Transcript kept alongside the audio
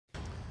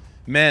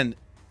Men,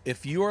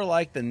 if you are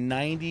like the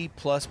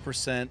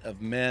 90+%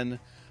 of men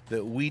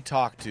that we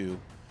talk to,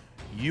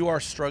 you are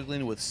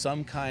struggling with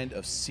some kind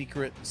of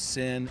secret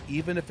sin,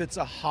 even if it's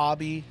a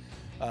hobby,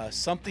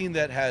 something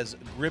that has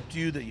gripped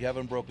you that you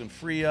haven't broken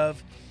free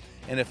of.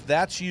 And if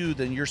that's you,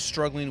 then you're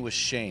struggling with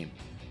shame.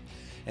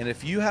 And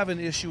if you have an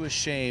issue with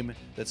shame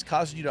that's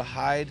causing you to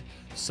hide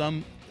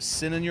some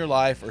sin in your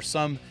life or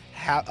some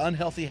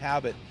unhealthy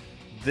habit,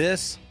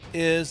 this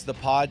is the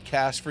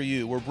podcast for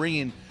you. We're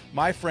bringing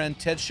my friend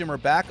Ted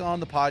Shimer back on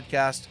the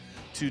podcast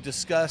to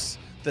discuss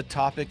the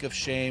topic of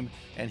shame,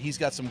 and he's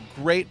got some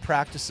great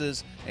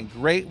practices and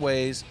great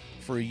ways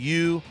for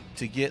you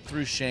to get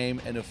through shame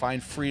and to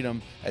find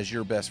freedom as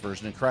your best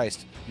version in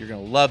Christ. You're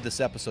going to love this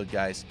episode,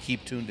 guys.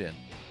 Keep tuned in.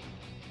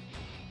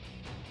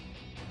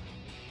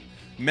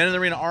 Men in the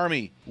Arena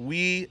Army,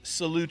 we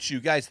salute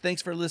you. Guys,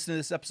 thanks for listening to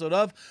this episode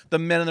of the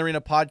Men in the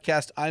Arena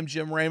podcast. I'm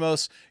Jim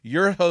Ramos,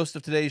 your host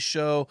of today's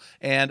show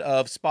and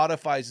of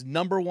Spotify's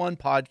 #1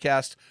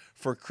 podcast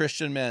for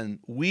Christian men.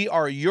 We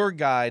are your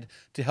guide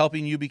to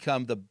helping you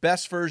become the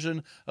best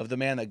version of the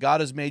man that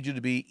God has made you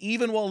to be,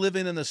 even while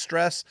living in the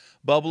stress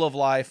bubble of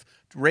life,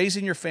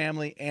 raising your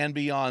family, and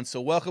beyond.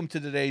 So welcome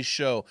to today's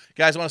show.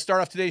 Guys, I want to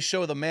start off today's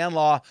show with a man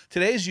law.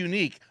 Today's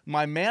unique.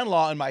 My man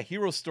law and my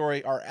hero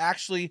story are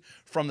actually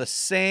from the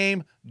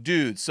same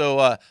dude.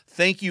 So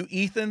thank you,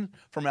 Ethan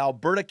from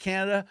Alberta,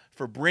 Canada,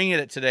 for bringing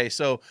it today.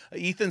 So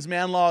Ethan's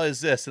man law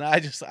is this, and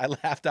I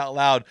laughed out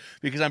loud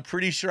because I'm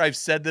pretty sure I've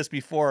said this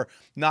before,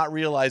 not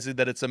realizing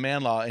that it's a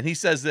man law. And he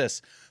says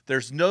this: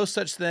 there's no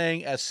such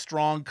thing as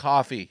strong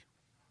coffee,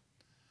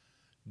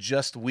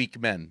 just weak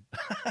men.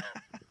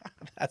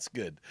 That's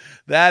good.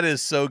 That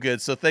is so good.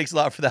 So thanks a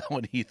lot for that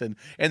one, Ethan.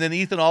 And then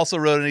Ethan also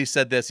wrote and he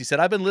said this. He said,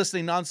 I've been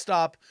listening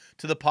nonstop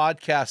to the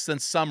podcast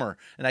since summer,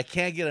 and I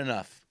can't get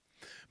enough.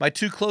 My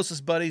two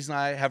closest buddies and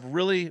I have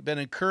really been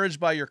encouraged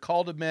by your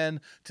call to men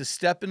to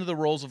step into the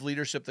roles of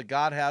leadership that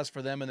God has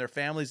for them and their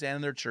families and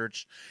in their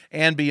church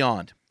and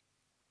beyond.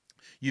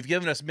 You've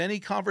given us many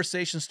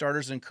conversation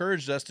starters and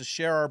encouraged us to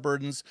share our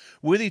burdens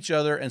with each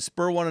other and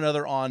spur one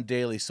another on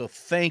daily. So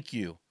thank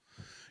you.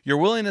 Your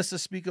willingness to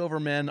speak over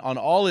men on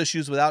all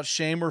issues without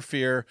shame or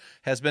fear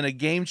has been a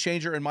game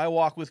changer in my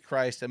walk with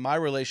Christ and my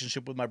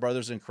relationship with my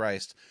brothers in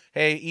Christ.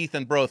 Hey,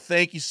 Ethan, bro,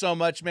 thank you so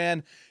much,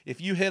 man.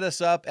 If you hit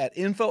us up at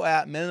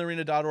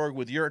info@meninthearena.org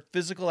with your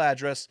physical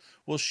address,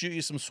 we'll shoot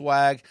you some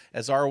swag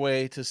as our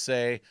way to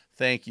say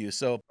thank you.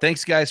 So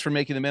thanks, guys, for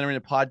making the Men Arena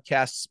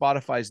podcast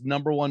Spotify's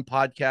 #1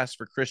 podcast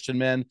for Christian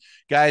men.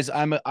 Guys,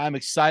 I'm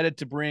excited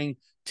to bring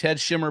Ted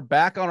Shimer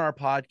back on our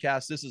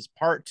podcast. This is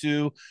part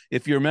 2.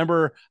 If you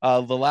remember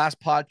the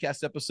last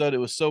podcast episode, it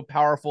was so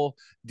powerful,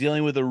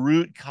 dealing with the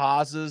root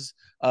causes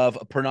of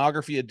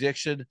pornography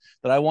addiction,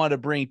 that I wanted to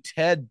bring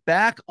Ted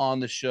back on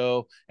the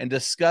show and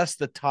discuss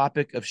the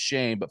topic of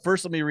shame. But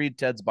first, let me read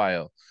Ted's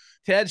bio.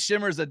 Ted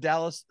Shimer is a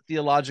Dallas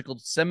Theological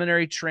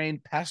Seminary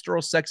trained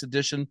pastoral sex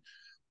addiction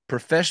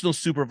professional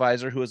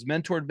supervisor who has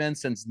mentored men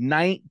since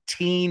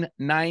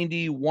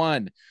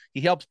 1991.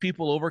 He helps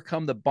people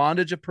overcome the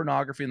bondage of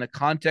pornography in the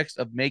context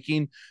of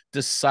making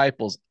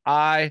disciples.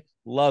 I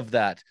love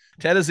that.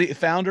 Ted is the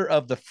founder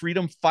of The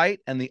Freedom Fight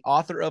and the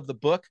author of the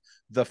book,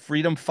 The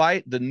Freedom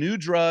Fight, The New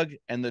Drug,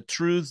 and the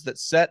Truths That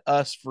Set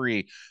Us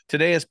Free.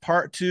 Today is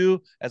part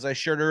 2. As I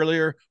shared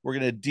earlier, we're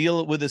going to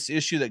deal with this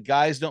issue that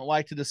guys don't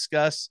like to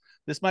discuss.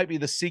 This might be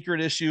the secret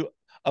issue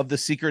of the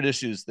secret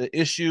issues, the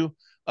issue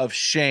of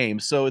shame.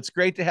 So it's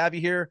great to have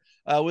you here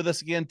with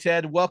us again,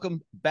 Ted.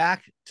 Welcome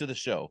back to the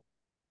show.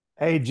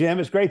 Hey, Jim,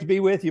 it's great to be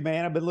with you,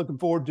 man. I've been looking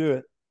forward to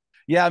it.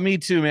 Yeah, me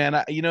too,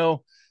 man.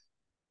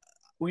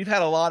 We've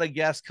had a lot of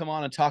guests come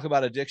on and talk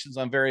about addictions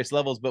on various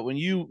levels, but when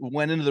you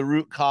went into the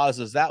root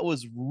causes, that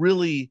was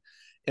really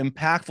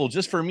impactful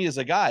just for me as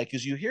a guy,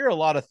 because you hear a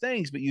lot of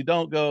things, but you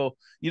don't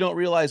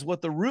realize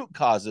what the root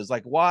cause is.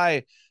 Like,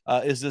 why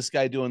is this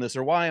guy doing this?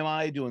 Or why am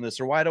I doing this?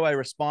 Or why do I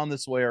respond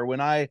this way? Or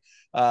when I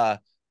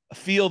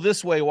feel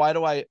this way, why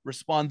do I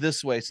respond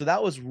this way? So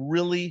that was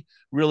really,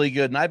 really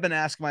good. And I've been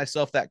asking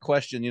myself that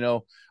question,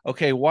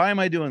 okay, why am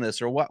I doing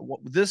this? Or what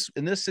this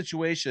in this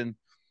situation,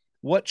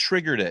 what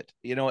triggered it,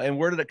 and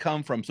where did it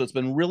come from? So it's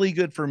been really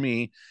good for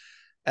me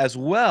as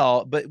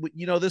well. But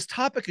this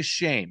topic is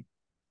shame.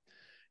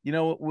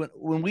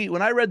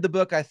 When I read the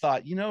book, I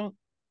thought,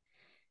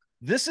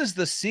 this is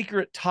the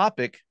secret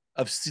topic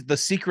of the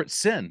secret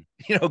sin.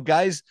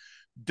 Guys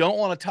don't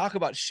want to talk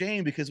about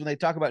shame because when they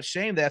talk about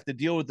shame, they have to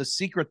deal with the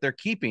secret they're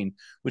keeping,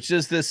 which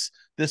is this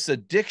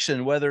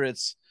addiction, whether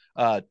it's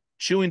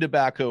chewing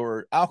tobacco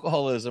or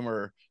alcoholism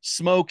or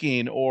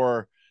smoking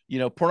or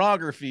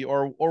pornography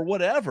or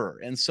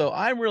whatever. And so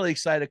I'm really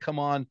excited to come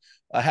on,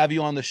 have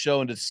you on the show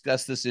and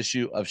discuss this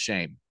issue of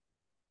shame.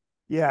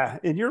 Yeah,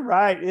 and you're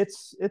right.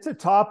 It's a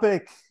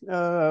topic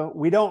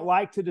we don't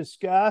like to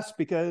discuss,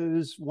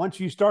 because once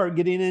you start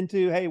getting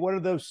into, hey, what are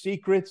those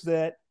secrets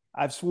that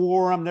I've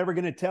swore I'm never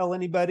going to tell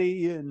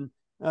anybody? And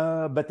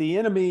but the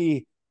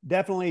enemy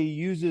definitely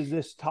uses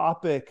this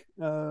topic,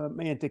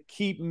 man, to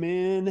keep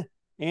men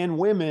and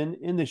women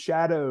in the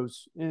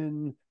shadows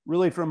and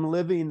really from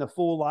living the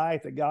full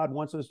life that God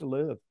wants us to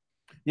live.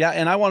 Yeah,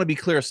 and I want to be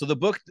clear. So the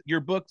book,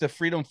 your book, The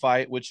Freedom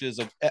Fight, which is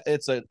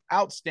it's an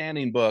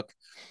outstanding book.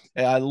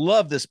 And I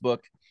love this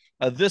book.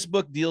 This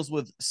book deals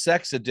with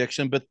sex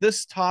addiction, but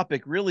this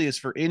topic really is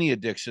for any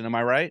addiction. Am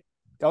I right?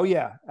 Oh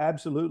yeah,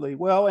 absolutely.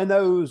 Well, and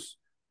those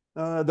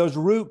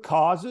root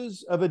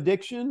causes of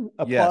addiction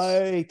Yes.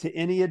 apply to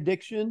any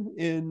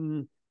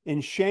addiction.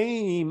 In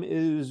shame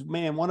is,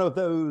 man, one of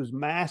those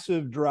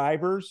massive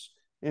drivers.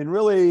 And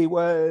really,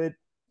 what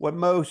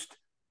most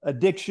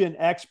addiction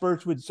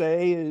experts would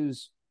say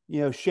is,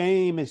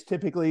 shame is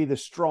typically the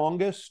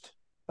strongest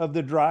of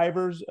the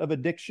drivers of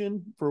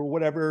addiction for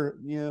whatever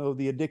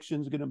the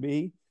addiction is going to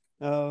be.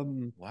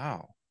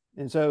 Wow.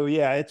 And so,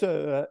 yeah, it's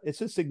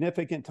a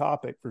significant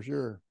topic for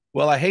sure.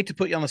 Well, I hate to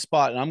put you on the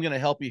spot, and I'm going to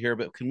help you here,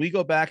 but can we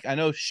go back? I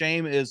know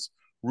shame is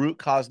root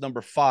cause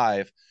number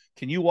 5.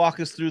 Can you walk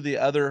us through the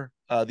other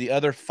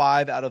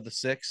 5 out of the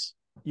 6?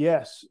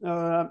 Yes.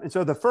 And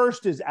so the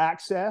first is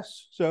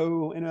access.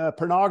 So in a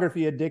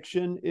pornography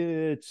addiction,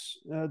 it's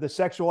the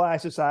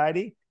sexualized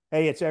society.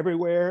 Hey, it's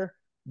everywhere.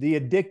 The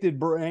addicted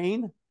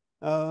brain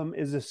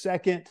is the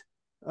second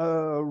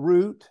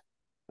root.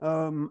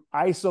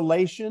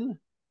 Isolation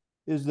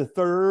is the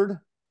third.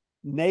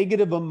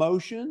 Negative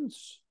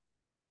emotions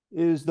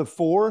is the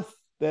fourth,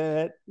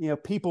 that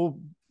people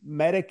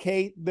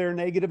medicate their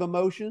negative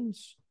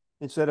emotions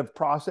instead of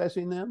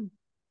processing them.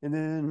 And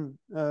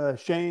then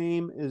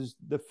shame is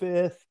the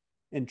fifth,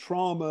 and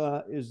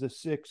trauma is the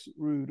sixth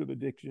root of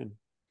addiction.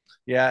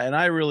 Yeah, and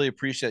I really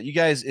appreciate it. You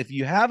guys. If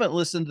you haven't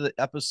listened to the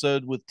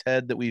episode with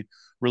Ted that we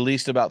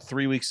released about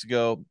 3 weeks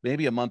ago,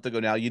 maybe a month ago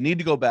now, you need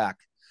to go back.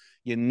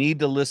 You need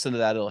to listen to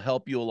that. It'll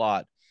help you a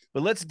lot.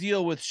 But let's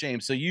deal with shame.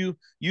 So you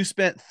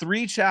spent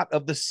 3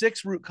 of the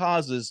 6 root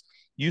causes.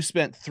 You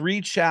spent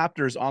 3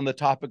 chapters on the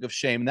topic of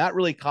shame, and that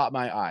really caught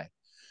my eye.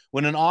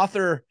 When an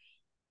author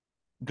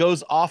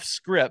goes off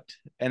script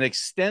and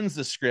extends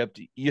the script,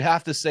 you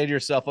have to say to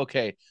yourself,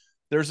 okay,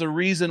 there's a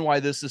reason why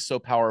this is so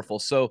powerful.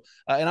 So,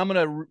 and I'm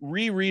going to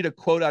reread a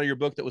quote out of your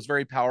book that was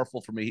very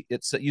powerful for me.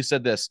 You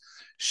said this: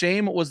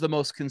 shame was the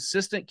most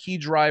consistent key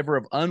driver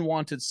of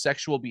unwanted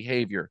sexual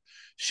behavior.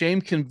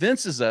 Shame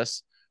convinces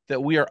us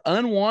that we are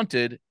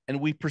unwanted, and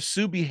we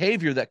pursue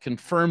behavior that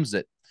confirms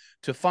it.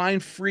 To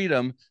find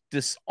freedom,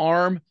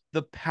 disarm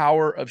the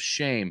power of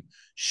shame.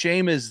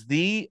 Shame is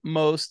the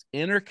most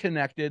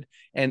interconnected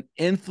and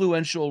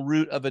influential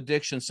root of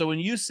addiction. So when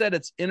you said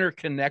it's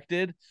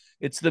interconnected,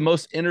 it's the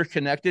most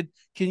interconnected.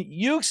 Can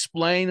you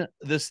explain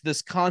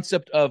this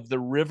concept of the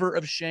river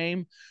of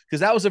shame?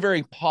 Because that was a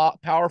very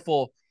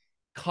powerful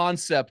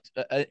concept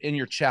in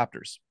your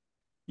chapters.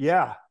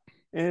 Yeah.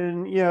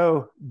 And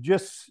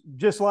just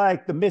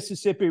like the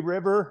Mississippi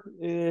River,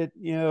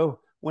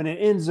 when it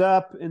ends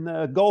up in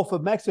the Gulf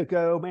of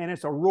Mexico, man,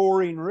 it's a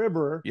roaring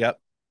river. Yep.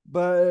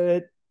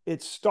 But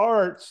it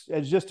starts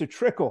as just a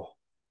trickle,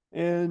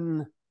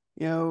 and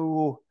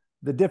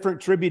the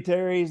different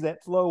tributaries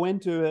that flow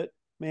into it,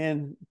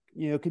 man,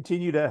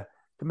 continue to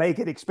make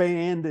it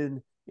expand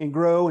and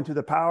grow into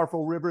the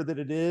powerful river that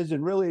it is.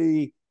 And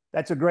really,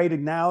 that's a great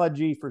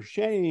analogy for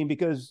shame,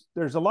 because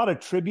there's a lot of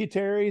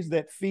tributaries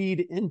that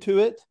feed into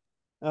it,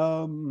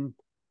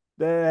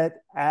 that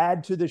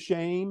add to the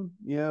shame.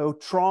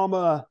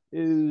 Trauma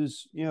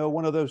is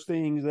one of those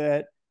things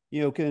that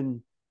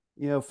can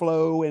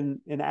flow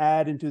and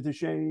add into the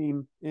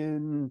shame.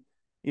 In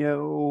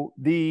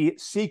the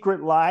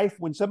secret life,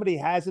 when somebody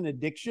has an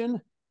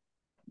addiction,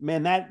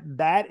 man,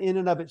 that in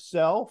and of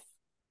itself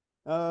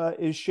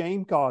is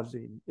shame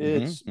causing.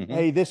 It's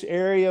hey, this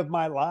area of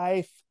my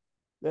life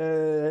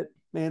that,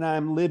 man,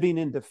 I'm living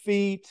in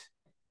defeat.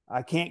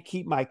 I can't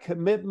keep my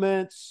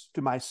commitments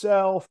to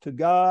myself, to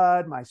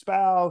God, my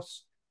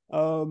spouse,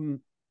 and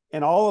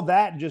all of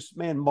that just,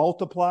 man,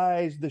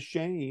 multiplies the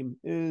shame.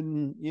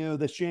 And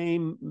the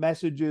shame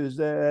messages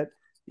that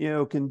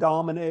can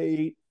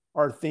dominate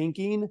our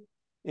thinking.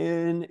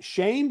 And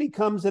shame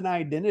becomes an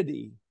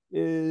identity.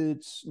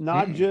 It's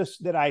not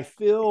just that I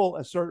feel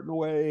a certain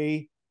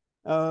way,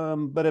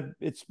 but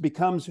it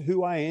becomes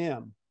who I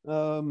am.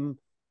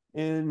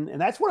 And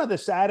that's one of the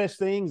saddest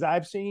things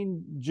I've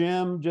seen,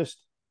 Jim,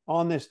 just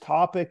on this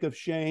topic of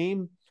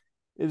shame,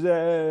 is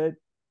that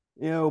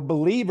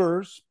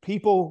believers,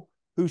 people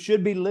who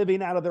should be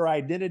living out of their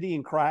identity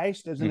in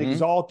Christ as an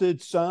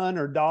exalted son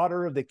or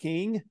daughter of the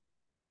King,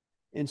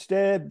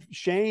 instead,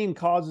 shame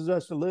causes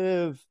us to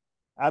live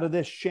out of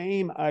this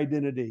shame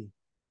identity,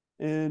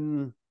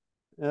 and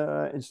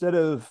instead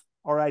of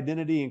our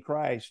identity in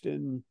Christ.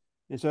 And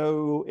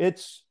so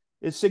it's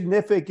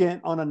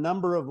significant on a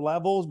number of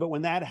levels, but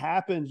when that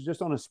happens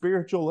just on a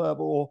spiritual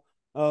level,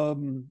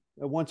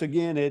 once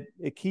again,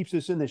 it keeps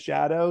us in the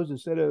shadows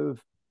instead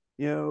of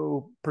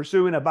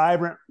pursuing a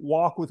vibrant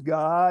walk with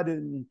God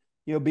and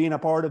being a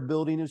part of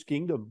building his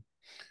kingdom.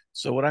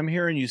 So what I'm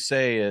hearing you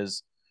say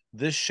is,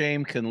 this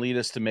shame can lead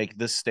us to make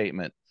this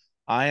statement: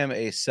 I am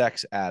a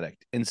sex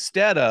addict,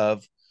 instead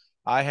of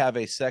I have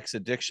a sex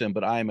addiction,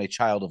 but I am a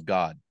child of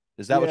God.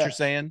 Is that what you're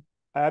saying?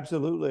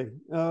 Absolutely.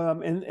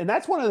 And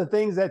that's one of the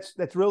things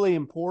that's really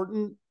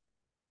important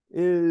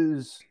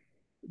is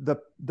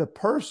the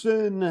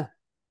person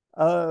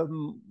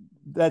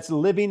that's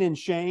living in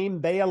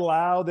shame, they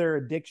allow their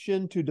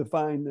addiction to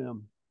define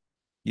them.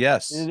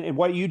 Yes. And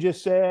what you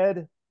just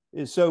said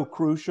is so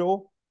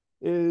crucial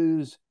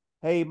is,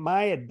 hey,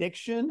 my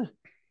addiction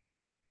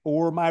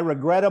or my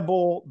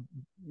regrettable,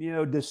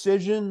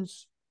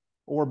 decisions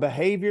or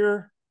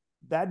behavior,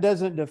 that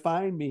doesn't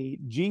define me.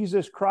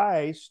 Jesus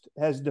Christ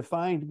has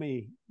defined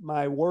me,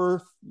 my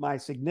worth, my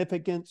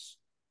significance,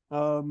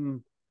 my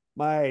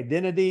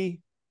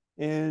identity.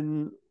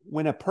 And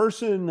when a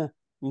person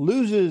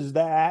loses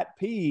that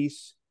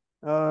piece,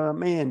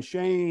 man,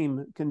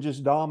 shame can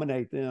just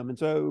dominate them. And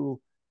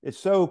so it's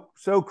so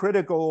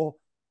critical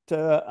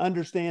to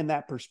understand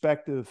that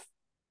perspective.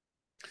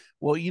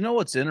 Well, you know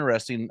what's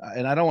interesting,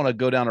 and I don't want to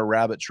go down a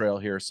rabbit trail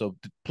here, so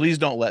please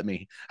don't let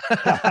me.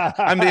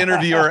 I'm the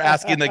interviewer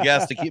asking the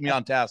guest to keep me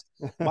on task.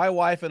 My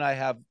wife and I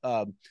have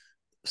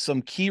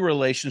some key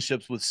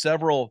relationships with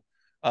several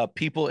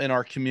people in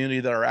our community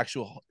that are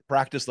actual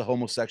practice the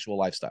homosexual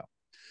lifestyle.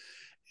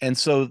 And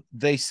so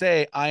they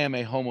say, I am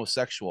a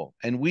homosexual.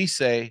 And we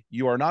say,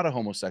 you are not a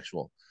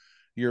homosexual.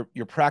 You're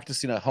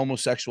practicing a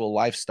homosexual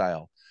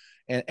lifestyle.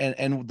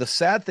 And the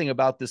sad thing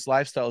about this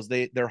lifestyle is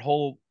their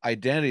whole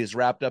identity is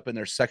wrapped up in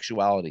their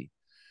sexuality.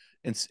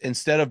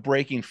 Instead of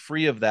breaking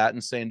free of that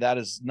and saying, that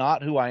is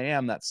not who I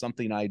am, that's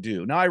something I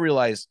do. Now I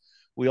realize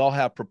we all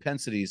have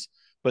propensities,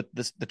 but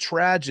the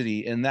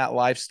tragedy in that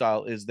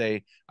lifestyle is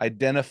they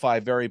identify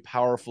very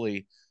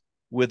powerfully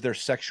with their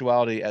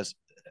sexuality as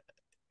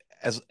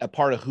a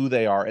part of who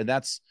they are. And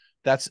that's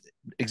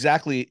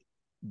exactly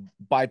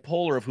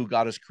bipolar of who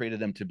God has created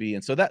them to be.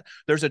 And so that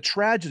there's a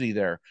tragedy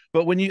there.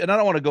 But and I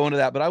don't want to go into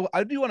that, but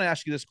I do want to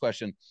ask you this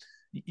question.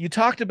 You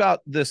talked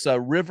about this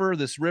river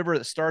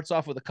that starts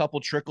off with a couple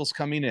trickles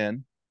coming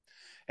in,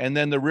 and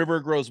then the river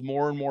grows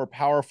more and more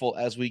powerful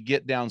as we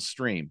get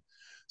downstream.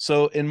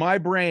 So in my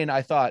brain,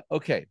 I thought,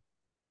 okay,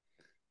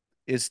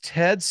 is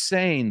Ted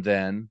saying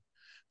then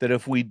that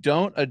if we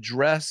don't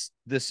address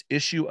this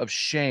issue of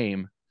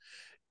shame,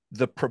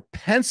 the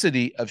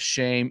propensity of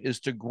shame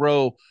is to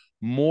grow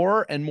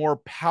more and more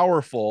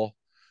powerful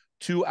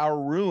to our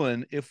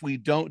ruin if we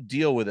don't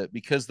deal with it?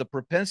 Because the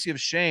propensity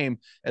of shame,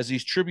 as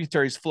these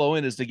tributaries flow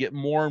in, is to get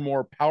more and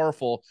more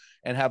powerful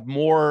and have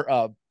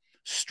more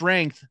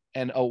strength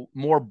and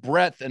more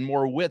breadth and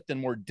more width and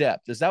more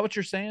depth. Is that what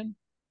you're saying?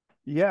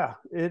 Yeah.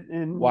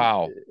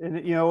 Wow.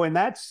 And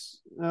that's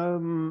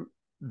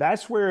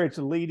where it's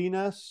leading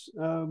us.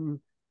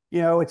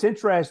 It's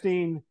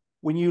interesting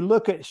when you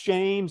look at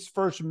shame's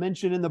first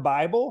mention in the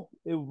Bible,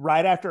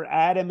 right after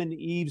Adam and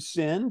Eve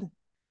sinned,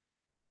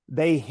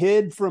 they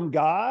hid from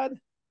God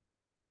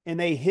and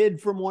they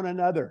hid from one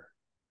another.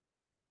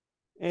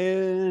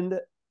 And,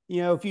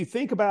 if you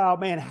think about,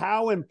 man,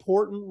 how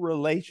important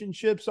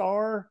relationships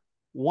are,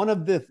 one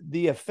of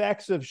the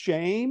effects of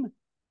shame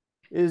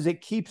is it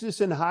keeps us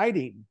in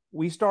hiding.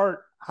 We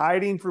start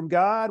hiding from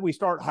God. We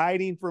start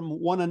hiding from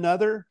one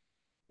another.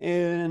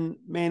 And,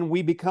 man,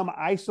 we become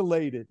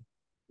isolated.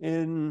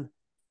 And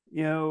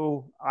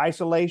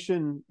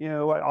isolation,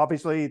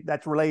 obviously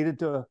that's related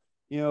to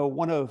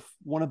one of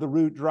the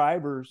root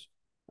drivers,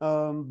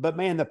 but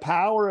man, the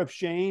power of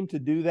shame to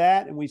do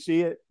that, and we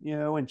see it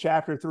in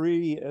chapter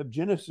 3 of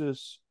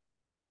Genesis.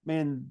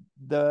 Man,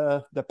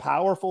 the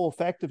powerful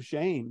effect of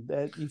shame,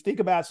 that you think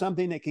about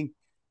something that can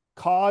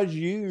cause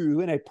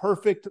you in a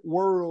perfect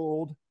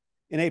world,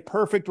 in a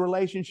perfect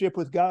relationship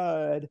with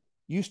God,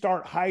 you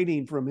start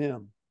hiding from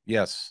him.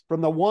 Yes. From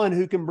the one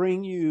who can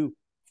bring you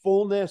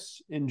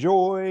fullness and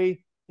joy.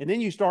 And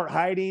then you start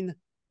hiding,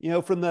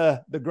 from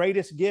the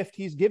greatest gift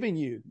he's giving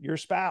you, your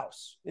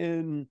spouse,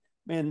 and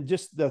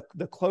just the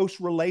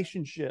close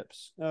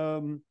relationships.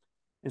 And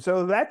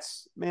so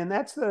that's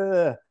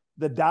the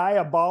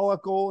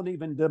diabolical and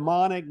even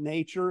demonic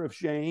nature of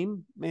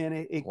shame. Man,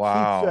 it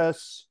Wow. keeps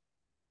us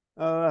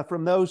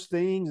from those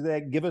things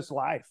that give us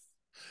life.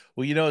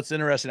 Well, it's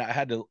interesting.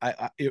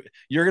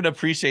 You're going to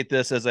appreciate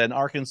this as an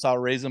Arkansas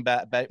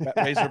Razorback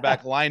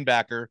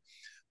linebacker.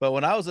 But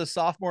when I was a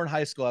sophomore in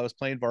high school, I was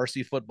playing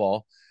varsity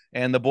football,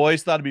 and the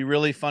boys thought it'd be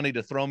really funny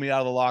to throw me out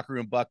of the locker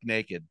room buck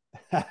naked.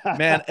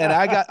 Man, and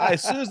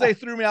as soon as they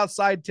threw me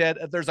outside, Ted,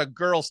 there's a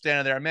girl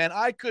standing there. Man,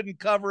 I couldn't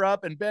cover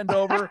up and bend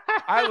over.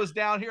 I was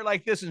down here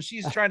like this, and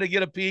she's trying to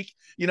get a peek,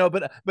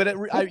 but when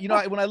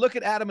I look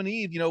at Adam and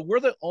Eve,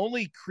 we're the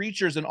only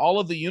creatures in all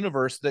of the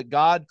universe that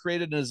God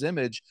created in his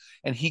image,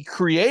 and he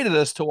created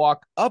us to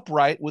walk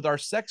upright with our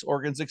sex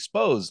organs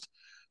exposed.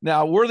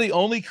 Now, we're the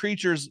only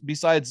creatures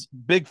besides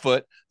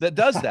Bigfoot that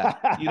does that,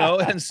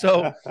 and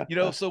so,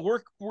 so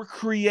we're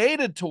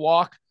created to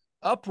walk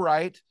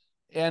upright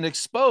and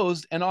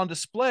exposed and on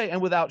display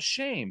and without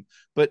shame.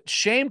 But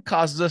shame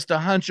causes us to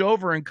hunch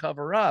over and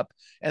cover up.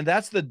 And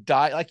that's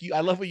I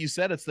love what you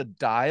said. It's the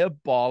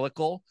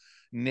diabolical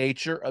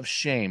nature of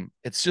shame.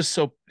 It's just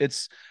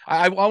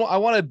I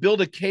want to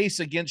build a case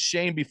against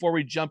shame before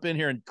we jump in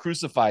here and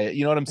crucify it.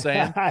 You know what I'm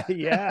saying?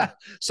 Yeah.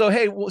 So,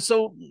 hey,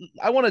 so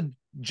I want to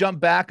jump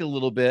back a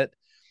little bit,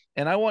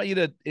 and I want you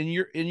to, in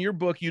your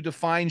book, you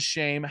define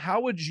shame.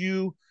 How would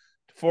you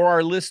for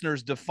our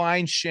listeners,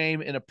 define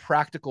shame in a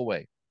practical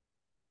way.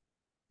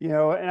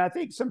 And I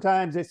think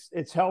sometimes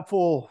it's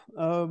helpful,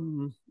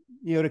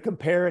 to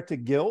compare it to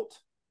guilt,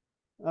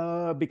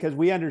 because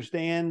we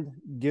understand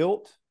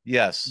guilt.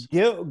 Yes.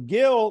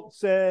 Guilt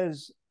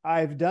says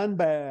I've done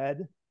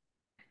bad,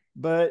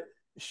 but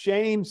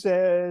shame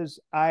says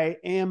I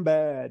am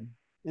bad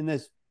in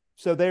this.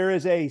 So there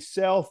is a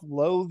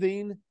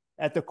self-loathing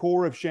at the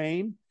core of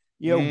shame.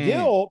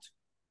 Guilt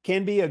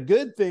can be a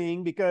good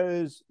thing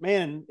because,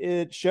 man,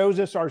 it shows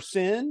us our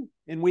sin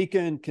and we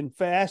can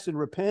confess and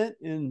repent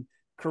and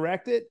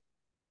correct it.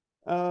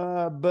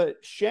 But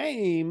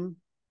shame,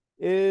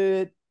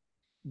 it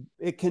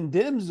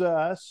condemns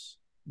us,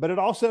 but it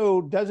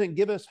also doesn't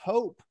give us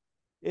hope.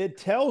 It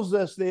tells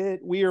us that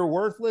we are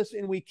worthless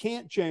and we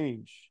can't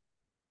change,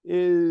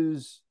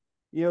 is,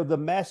 the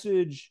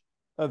message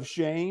of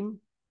shame.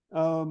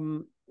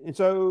 And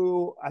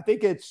so I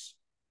think it's,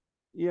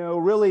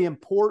 really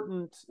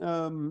important,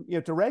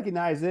 to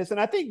recognize this. And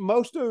I think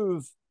most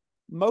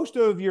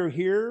of your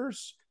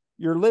hearers,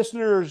 your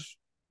listeners,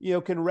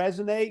 can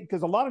resonate,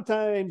 because a lot of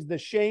times the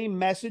shame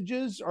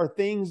messages are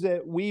things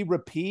that we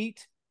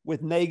repeat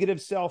with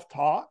negative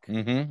self-talk.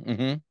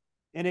 And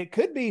it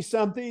could be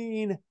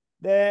something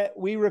that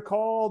we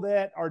recall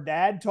that our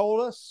dad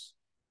told us,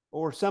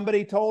 or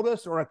somebody told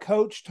us, or a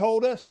coach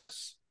told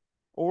us,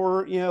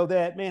 or,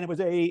 that, man, it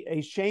was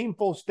a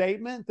shameful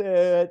statement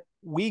that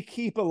we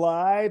keep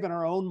alive in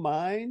our own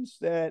minds,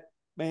 that,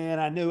 man,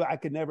 I knew I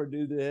could never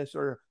do this,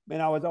 or,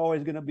 man, I was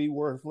always going to be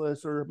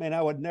worthless, or, man,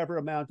 I would never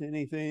amount to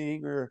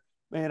anything, or,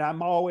 man,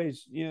 I'm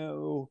always,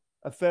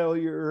 a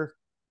failure.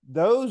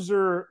 Those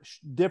are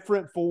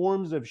different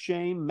forms of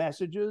shame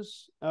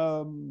messages.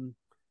 And,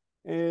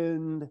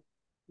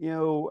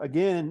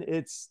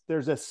 again,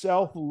 there's a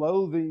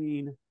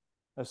self-loathing,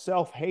 a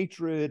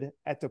self-hatred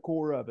at the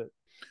core of it.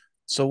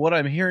 So what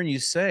I'm hearing you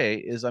say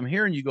is, I'm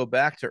hearing you go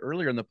back to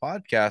earlier in the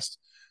podcast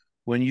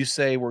when you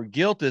say where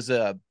guilt is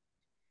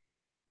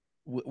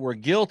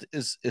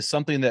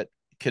something that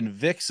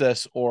convicts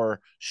us or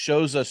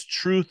shows us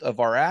truth of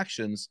our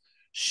actions.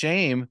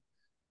 Shame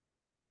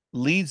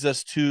leads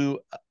us to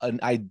an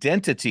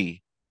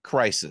identity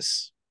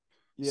crisis.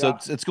 Yeah. So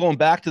it's going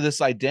back to this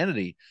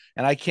identity,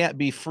 and I can't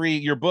be free.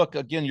 Your book,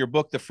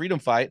 The Freedom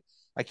Fight.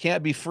 I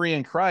can't be free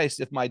in Christ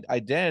if my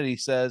identity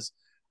says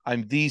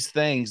I'm these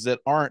things that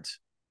aren't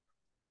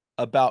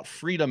about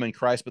freedom in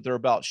Christ, but they're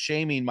about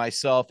shaming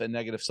myself and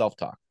negative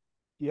self-talk.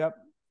 Yep,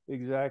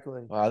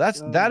 exactly. Wow,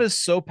 that is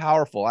so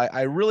powerful.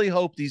 I really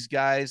hope these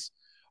guys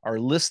are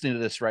listening to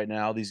this right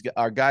now. These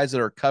are guys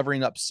that are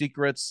covering up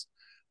secrets,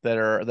 that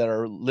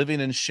are living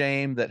in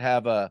shame, that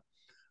have a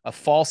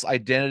false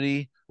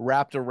identity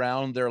wrapped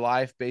around their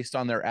life based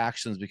on their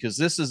actions, because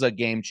this is a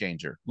game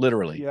changer,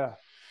 literally. Yeah.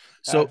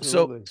 So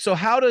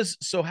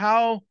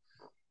how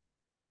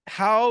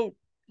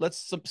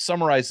let's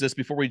summarize this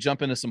before we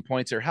jump into some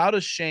points here. How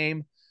does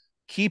shame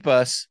keep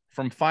us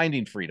from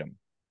finding freedom?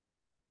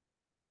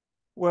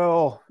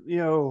 Well,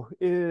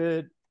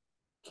 it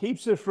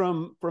keeps us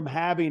from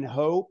having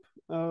hope.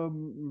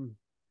 And,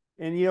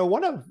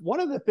 one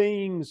of the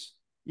things,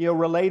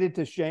 related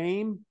to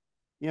shame,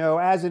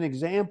 as an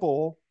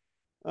example,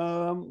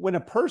 when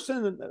a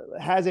person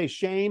has a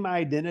shame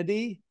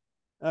identity,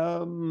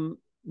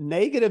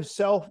 negative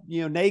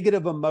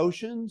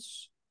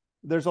emotions,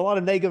 there's a lot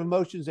of negative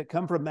emotions that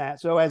come from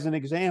that. So as an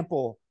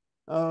example,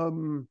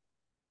 man,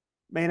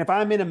 if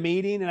I'm in a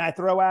meeting and I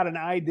throw out an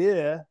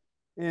idea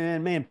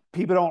and, man,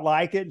 people don't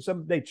like it,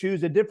 and they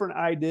choose a different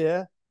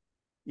idea,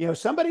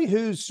 somebody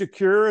who's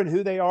secure in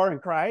who they are in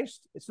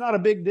Christ, it's not a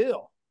big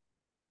deal.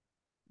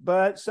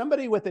 But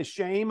somebody with a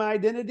shame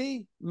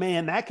identity,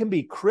 man, that can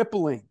be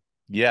crippling.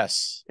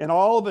 Yes. And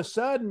all of a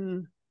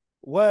sudden,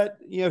 what,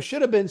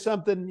 should have been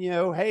something,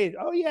 hey,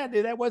 oh yeah,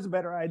 dude, that was a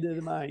better idea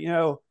than mine.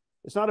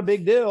 It's not a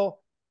big deal,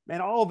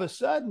 man. All of a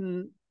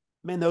sudden,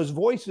 man, those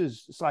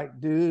voices, it's like,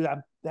 dude,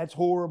 that's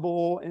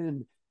horrible.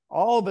 And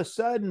all of a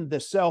sudden, the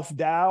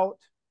self-doubt,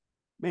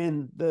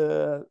 man,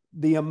 the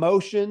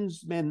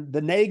emotions, man,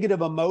 the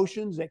negative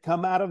emotions that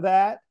come out of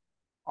that.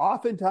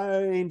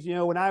 Oftentimes,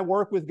 when I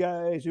work with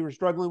guys who are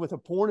struggling with a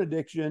porn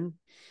addiction,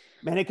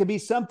 man, it could be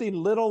something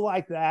little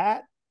like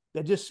that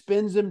just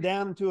spins them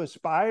down into a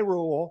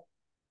spiral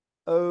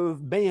of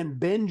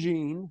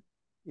binging,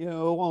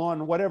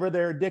 on whatever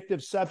their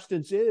addictive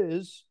substance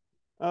is.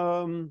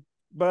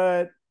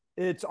 But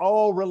it's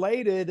all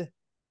related,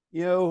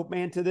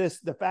 man, to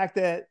the fact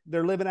that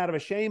they're living out of a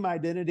shame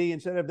identity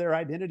instead of their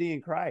identity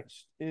in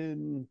Christ.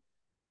 And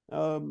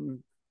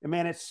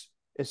man, it's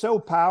so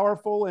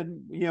powerful.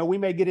 And, we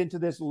may get into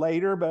this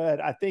later,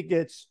 but I think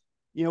it's,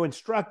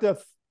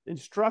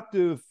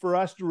 instructive for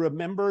us to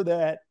remember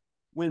that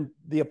when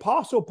the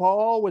Apostle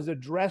Paul was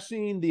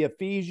addressing the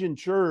Ephesian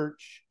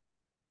church,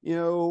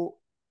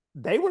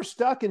 they were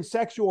stuck in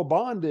sexual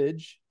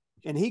bondage,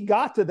 and he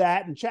got to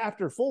that in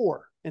chapter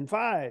 4 and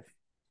 5.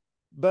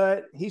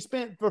 But he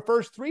spent the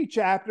first 3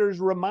 chapters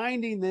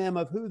reminding them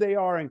of who they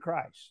are in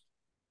Christ,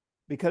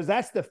 because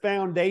that's the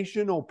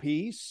foundational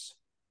piece.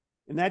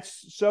 And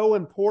that's so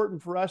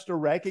important for us to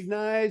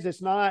recognize.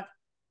 It's not,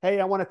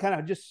 hey, I want to kind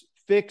of just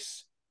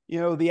fix,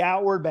 the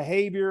outward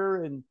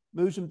behavior and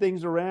move some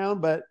things around.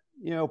 But,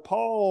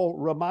 Paul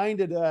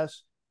reminded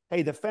us,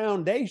 hey, the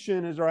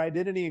foundation is our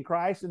identity in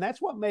Christ. And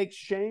that's what makes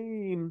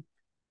shame,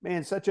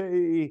 man, such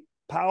a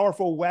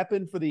powerful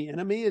weapon for the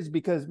enemy, is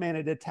because, man,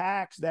 it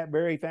attacks that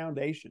very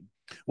foundation.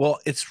 Well,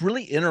 it's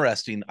really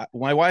interesting.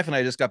 My wife and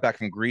I just got back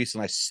from Greece,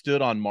 and I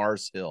stood on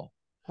Mars Hill.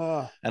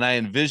 And I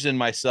envisioned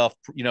myself,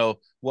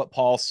 what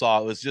Paul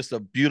saw. It was just a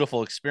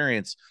beautiful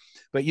experience.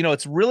 But,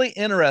 it's really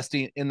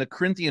interesting in the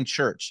Corinthian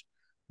church.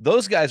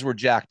 Those guys were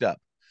jacked up.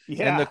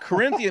 Yeah. And the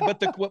Corinthian,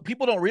 but what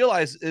people don't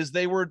realize is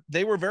they were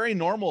very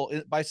normal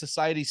by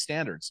society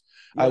standards.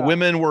 Yeah.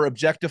 Women were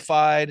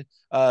objectified.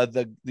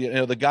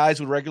 The guys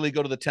would regularly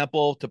go to the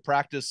temple to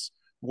practice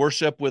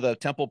worship with a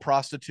temple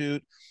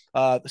prostitute.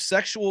 The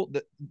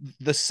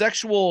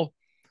sexual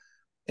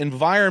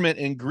environment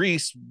in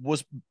Greece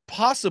was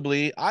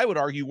possibly, I would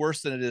argue,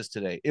 worse than it is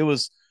today. It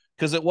was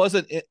because it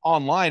wasn't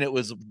online; it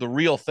was the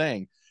real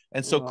thing.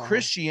 And so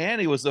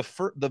Christianity was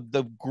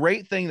the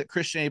great thing that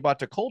Christianity brought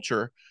to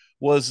culture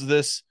was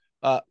this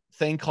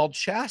thing called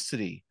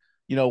chastity.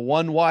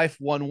 One wife,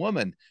 one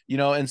woman.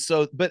 And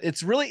so, but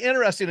it's really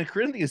interesting in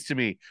Corinthians to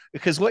me,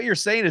 because what you're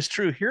saying is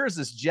true. Here's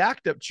this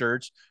jacked up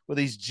church with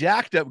these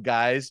jacked up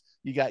guys.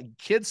 You got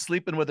kids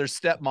sleeping with their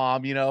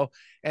stepmom,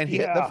 and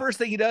the first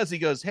thing he does, he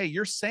goes, "Hey,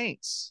 you're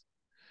saints."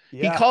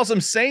 Yeah. He calls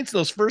them saints.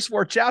 Those first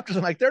 4 chapters,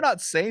 I'm like, they're not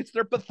saints,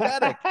 they're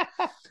pathetic.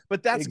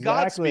 But that's exactly.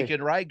 God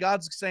speaking, right?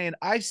 God's saying,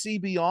 I see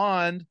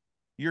beyond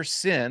your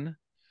sin,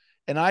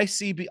 and I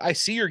see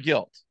your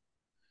guilt,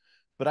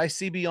 but I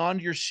see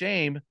beyond your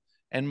shame,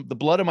 and the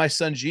blood of my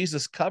son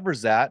Jesus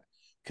covers that.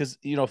 Because,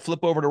 flip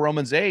over to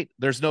Romans 8,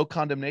 there's no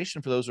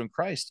condemnation for those who are in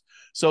Christ.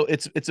 So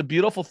it's a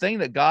beautiful thing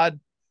that God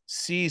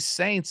sees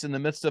saints in the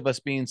midst of us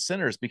being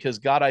sinners, because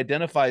God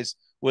identifies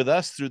with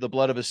us through the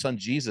blood of his son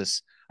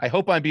Jesus. I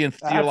hope I'm being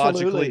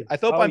theologically,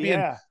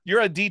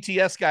 you're a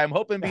DTS guy. I'm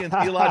hoping being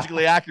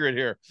theologically accurate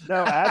here.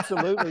 No,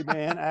 absolutely,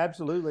 man.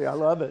 Absolutely. I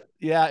love it.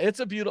 Yeah,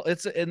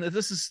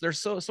 there's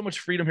so much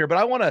freedom here.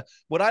 But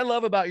what I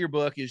love about your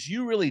book is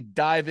you really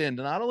dive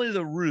into not only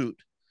the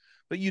root,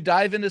 but you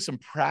dive into some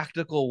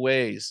practical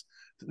ways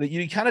that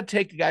you kind of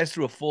take guys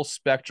through a full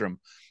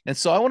spectrum. And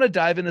so I want to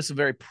dive into some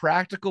very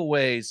practical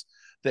ways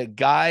that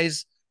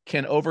guys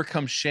can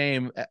overcome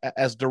shame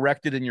as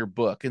directed in your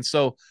book. And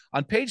so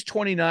on page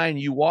 29,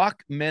 you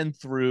walk men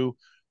through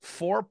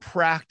 4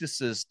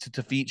 practices to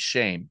defeat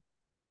shame.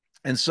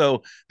 And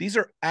so these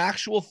are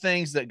actual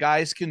things that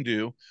guys can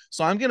do.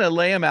 So I'm going to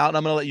lay them out, and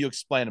I'm going to let you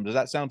explain them. Does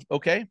that sound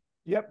okay?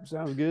 Yep.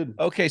 Sounds good.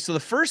 Okay. So the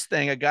first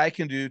thing a guy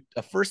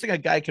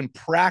can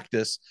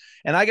practice,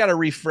 and I got to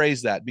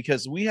rephrase that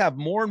because we have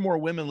more and more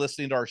women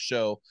listening to our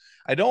show.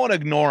 I don't want to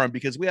ignore them,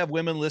 because we have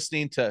women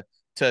listening to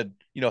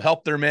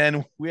help their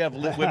men. We have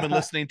women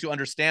listening to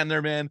understand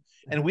their men,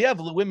 and we have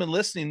women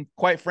listening,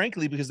 quite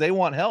frankly, because they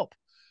want help.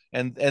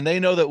 And they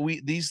know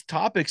that these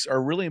topics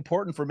are really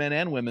important for men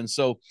and women.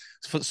 So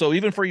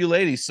even for you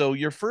ladies, so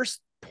your first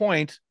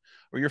point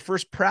or your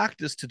first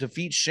practice to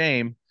defeat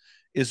shame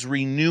is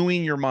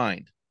renewing your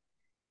mind.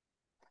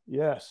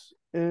 Yes.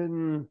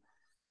 And,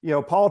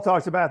 Paul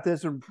talks about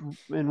this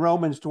in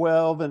Romans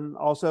 12 and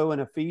also in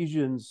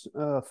Ephesians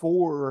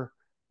 4.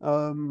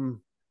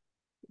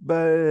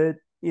 But,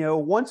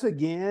 once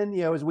again,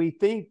 as we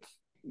think,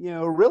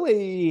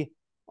 really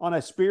on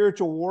a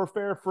spiritual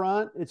warfare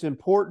front, it's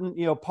important.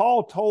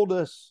 Paul told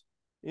us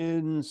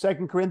in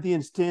 2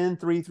 Corinthians 10,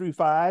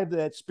 3-5,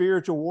 that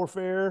spiritual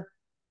warfare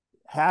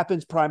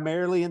happens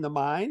primarily in the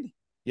mind.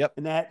 Yep.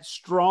 And that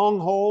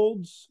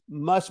strongholds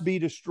must be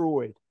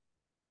destroyed.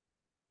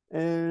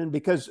 And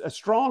because a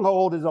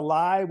stronghold is a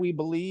lie we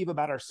believe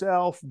about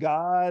ourselves,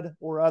 God,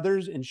 or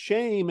others, and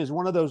shame is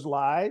one of those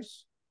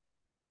lies.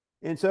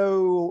 And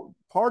so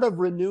part of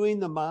renewing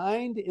the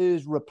mind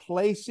is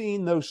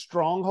replacing those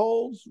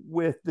strongholds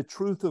with the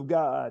truth of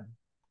God.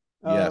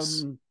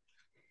 Yes.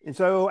 And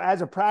so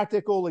as a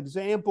practical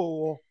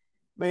example,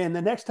 man,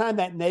 the next time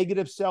that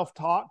negative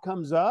self-talk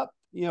comes up,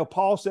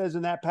 Paul says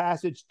in that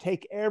passage,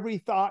 take every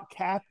thought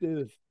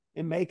captive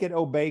and make it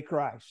obey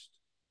Christ.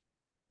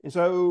 And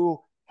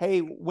so, hey,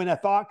 when a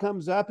thought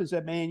comes up and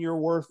said, man, you're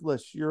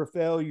worthless, you're a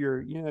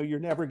failure, you're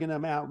never going to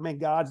amount, man,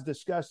 God's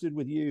disgusted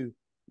with you,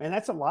 man,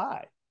 that's a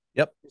lie.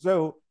 Yep.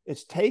 So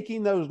it's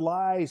taking those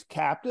lies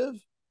captive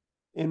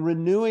and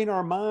renewing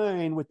our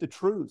mind with the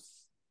truth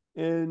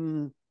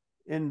and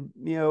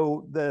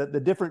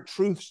the different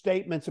truth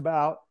statements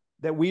about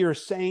that we are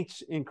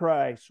saints in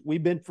Christ.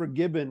 We've been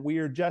forgiven. We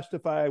are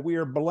justified. We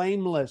are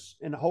blameless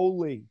and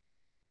holy.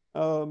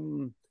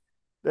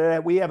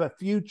 That we have a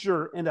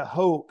future and a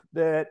hope,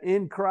 that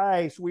in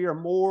Christ we are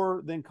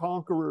more than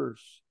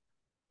conquerors.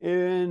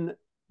 And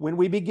when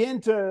we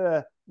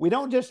we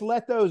don't just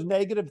let those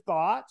negative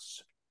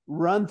thoughts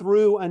run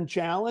through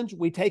unchallenged,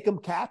 we take them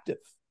captive.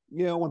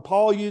 When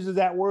Paul uses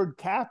that word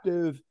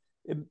captive,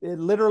 it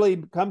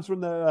literally comes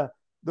from the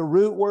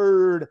root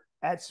word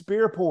at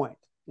spear point.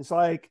 It's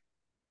like,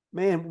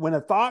 man, when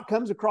a thought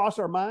comes across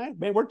our mind,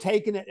 man, we're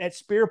taking it at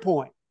spear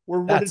point.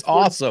 That's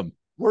awesome.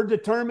 We're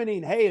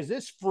determining, hey, is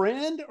this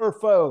friend or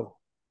foe?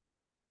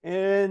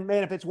 And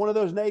man, if it's one of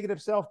those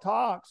negative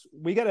self-talks,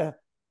 we gotta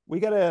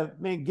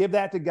man, give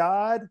that to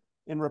God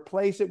and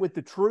replace it with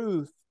the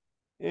truth.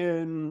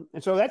 And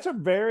so that's a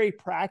very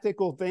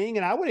practical thing.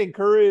 And I would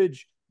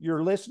encourage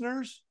your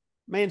listeners,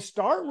 man,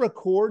 start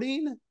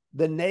recording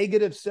the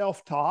negative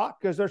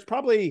self-talk, because there's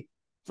probably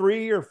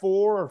 3 or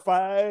 4 or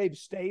 5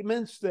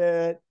 statements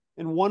that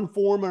in one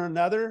form or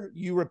another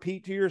you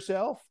repeat to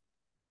yourself.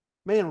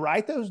 Man,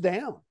 write those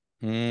down.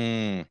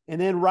 And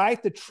then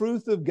write the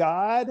truth of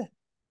God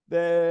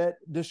that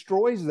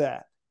destroys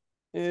that.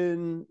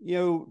 And,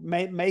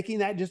 making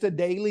that just a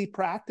daily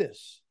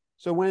practice.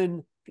 So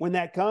when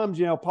that comes,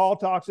 Paul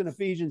talks in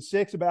Ephesians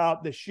 6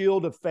 about the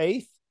shield of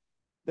faith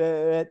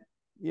that,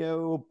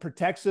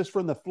 protects us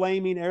from the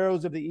flaming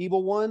arrows of the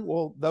evil one.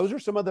 Well, those are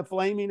some of the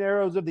flaming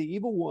arrows of the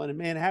evil one. And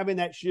man, having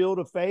that shield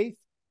of faith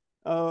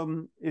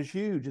is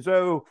huge. And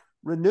so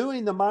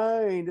renewing the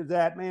mind is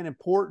that, man,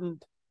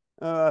 important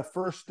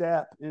first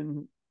step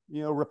in,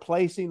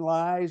 replacing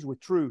lies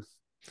with truth.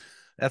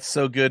 That's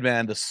so good,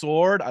 man. The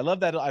sword. I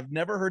love that. I've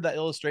never heard that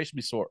illustration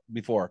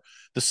before.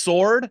 The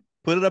sword,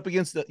 put it up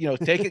against the,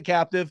 take it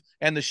captive,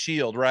 and the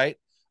shield, right?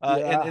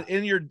 And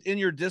in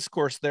your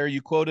discourse there,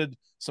 you quoted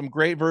some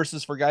great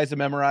verses for guys to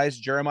memorize: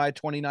 Jeremiah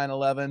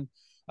 29:11,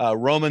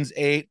 Romans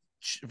 8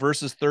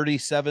 verses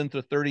 37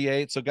 to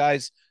 38. So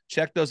guys,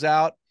 check those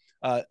out.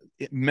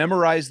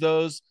 Memorize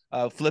those.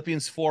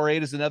 Philippians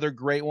 4:8 is another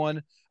great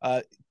one.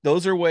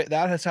 Those are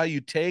that is how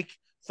you take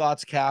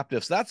thoughts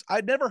captive. So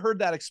I'd never heard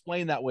that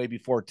explained that way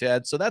before,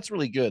 Ted. So that's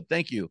really good.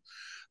 Thank you.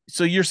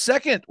 So your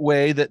second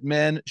way that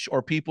men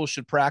or people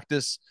should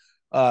practice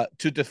to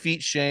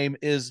defeat shame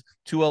is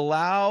to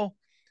allowing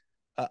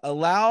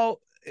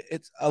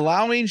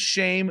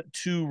shame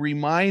to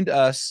remind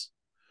us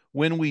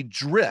when we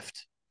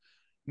drift.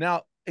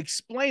 Now,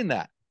 explain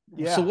that.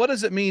 Yeah. So what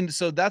does it mean?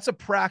 So that's a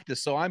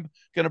practice. So I'm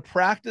going to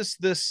practice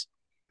this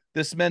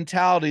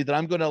mentality that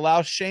I'm going to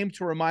allow shame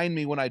to remind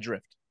me when I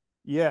drift.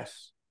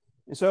 Yes.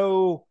 And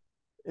so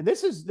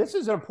this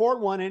is an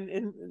important one.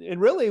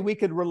 And really we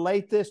could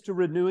relate this to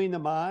renewing the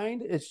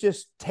mind. It's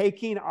just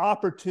taking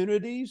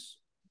opportunities,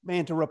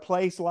 man, to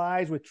replace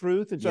lies with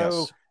truth. And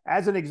so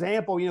as an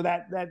example,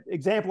 that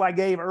example I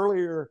gave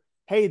earlier,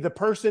 hey, the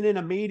person in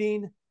a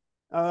meeting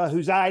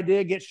whose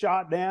idea gets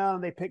shot down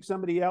and they pick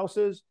somebody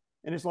else's,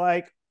 and it's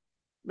like,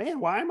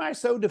 man, why am I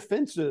so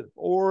defensive?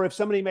 Or if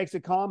somebody makes a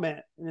comment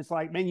and it's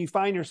like, man, you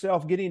find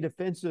yourself getting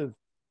defensive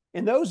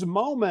in those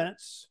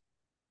moments,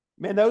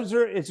 man,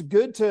 it's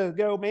good to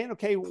go, man,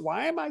 okay,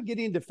 why am I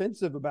getting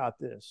defensive about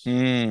this?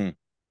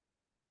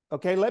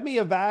 Okay, let me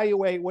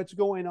evaluate what's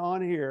going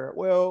on here.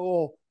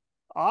 Well,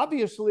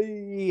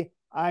 obviously,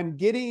 I'm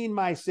getting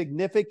my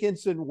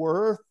significance and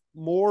worth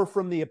more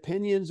from the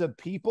opinions of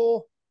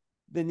people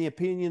than the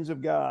opinions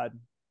of God.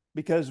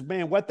 Because,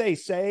 man, what they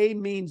say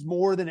means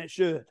more than it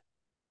should.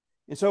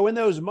 And so in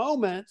those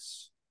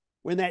moments,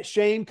 when that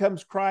shame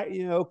comes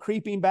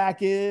creeping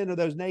back in, or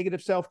those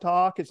negative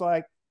self-talk, it's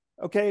like,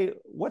 okay,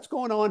 what's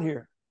going on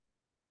here?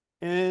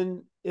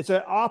 And it's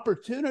an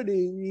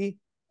opportunity,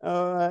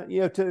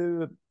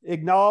 to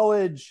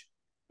acknowledge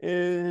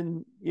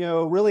and,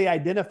 really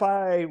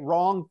identify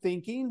wrong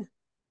thinking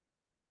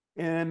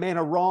and, man,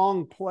 a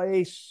wrong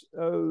place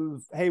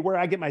of, hey, where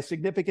I get my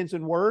significance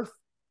and worth,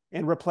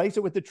 and replace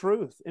it with the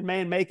truth. And,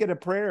 man, make it a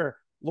prayer.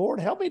 Lord,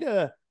 help me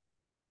to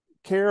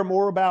care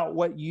more about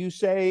what you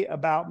say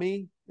about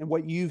me and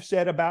what you've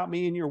said about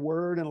me in your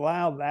word, and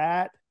allow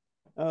that,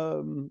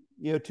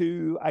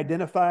 to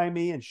identify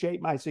me and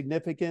shape my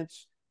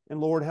significance. And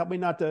Lord, help me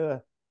not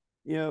to,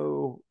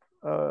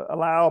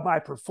 allow my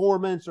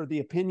performance or the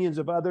opinions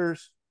of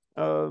others,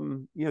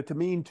 to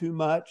mean too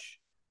much.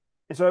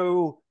 And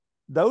so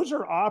those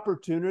are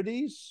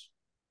opportunities,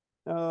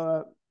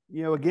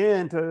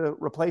 again, to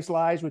replace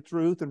lies with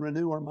truth and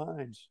renew our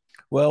minds.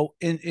 Well,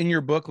 in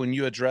your book, when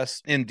you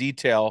address in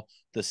detail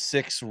the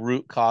 6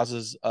 root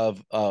causes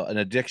of an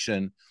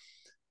addiction,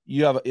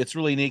 it's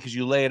really neat because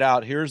you lay it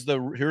out. Here's the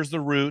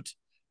root,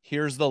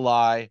 here's the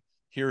lie,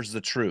 here's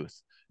the truth.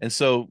 And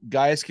so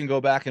guys can go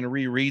back and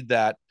reread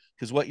that,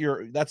 because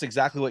that's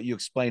exactly what you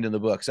explained in the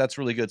book. So that's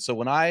really good. So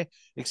when I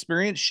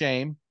experience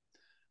shame,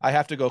 I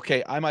have to go,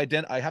 okay, I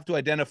have to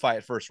identify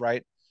it first,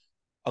 right?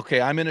 Okay,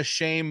 I'm in a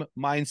shame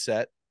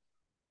mindset.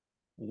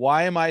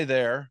 Why am I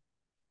there?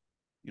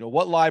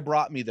 What lie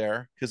brought me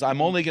there? Because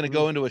I'm only going to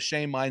go into a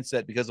shame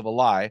mindset because of a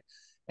lie.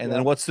 And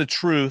then what's the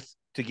truth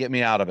to get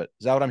me out of it?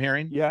 Is that what I'm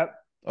hearing? Yep.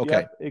 Okay.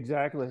 Yep,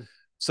 exactly.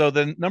 So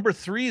then number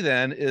 3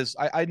 then is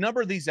I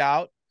number these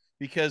out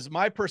because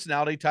my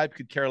personality type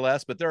could care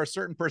less, but there are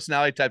certain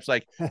personality types,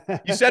 like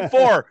you said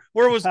 4.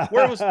 Where was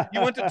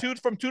you went to 2,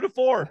 from 2 to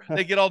 4?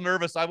 They get all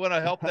nervous. I want to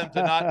help them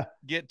to not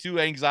get too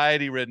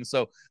anxiety ridden.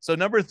 So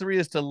number 3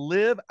 is to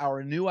live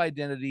our new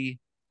identity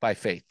by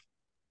faith.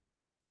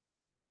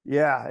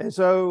 Yeah. And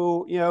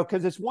so,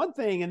 because it's one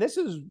thing, and this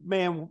is,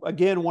 man,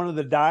 again, one of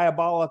the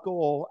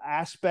diabolical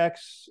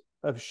aspects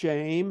of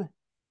shame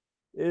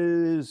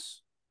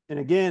is, and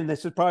again,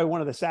 this is probably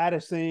one of the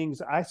saddest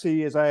things I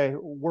see as I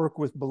work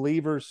with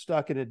believers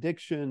stuck in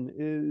addiction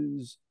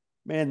is,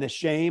 man, the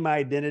shame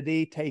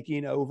identity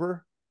taking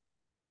over,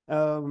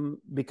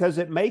 because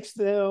it makes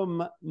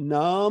them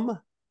numb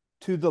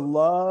to the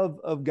love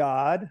of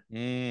God.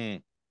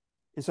 Mm.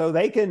 And so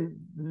they can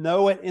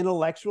know it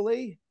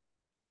intellectually,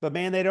 but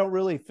man, they don't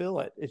really feel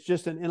it. It's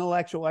just an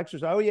intellectual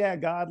exercise. Oh yeah,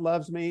 God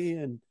loves me.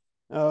 And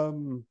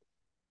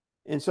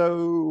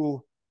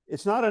so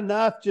it's not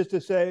enough just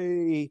to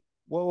say,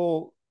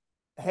 well,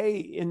 hey,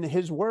 in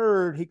his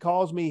word, he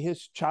calls me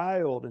his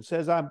child and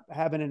says I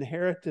have an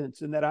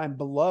inheritance and that I'm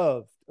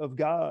beloved of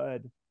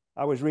God.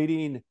 I was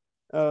reading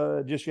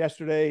just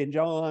yesterday in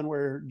John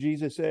where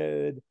Jesus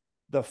said,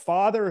 the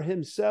Father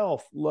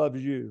himself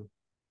loves you.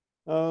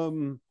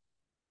 And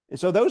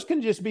so those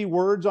can just be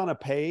words on a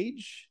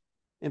page.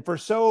 And for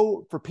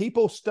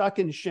people stuck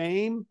in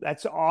shame,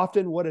 that's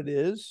often what it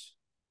is.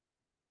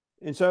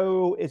 And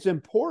so it's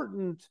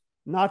important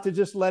not to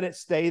just let it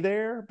stay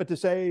there, but to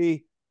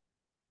say,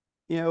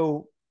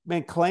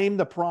 man, claim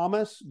the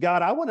promise.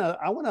 God, I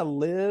want to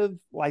live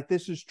like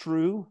this is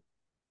true.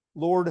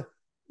 Lord,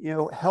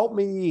 help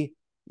me,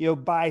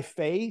 by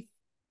faith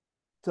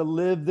to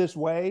live this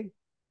way,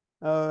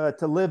 to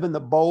live in the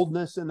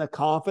boldness and the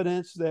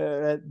confidence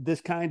that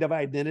this kind of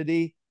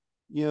identity,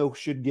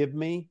 should give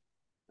me.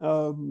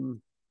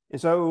 And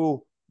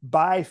so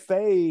by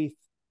faith,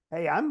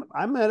 hey, I'm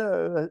going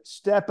to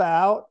step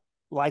out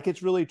like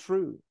it's really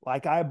true,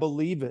 like I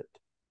believe it.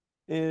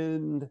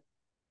 And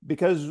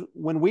because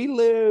when we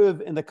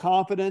live in the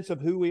confidence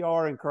of who we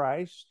are in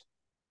Christ,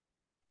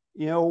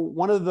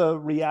 one of the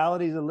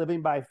realities of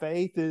living by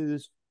faith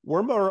is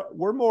we're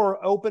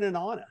more open and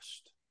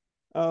honest.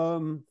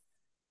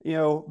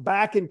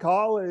 Back in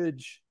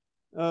college,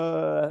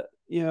 I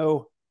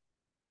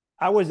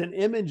was an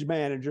image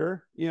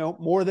manager,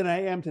 more than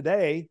I am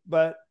today.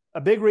 But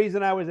a big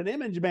reason I was an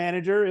image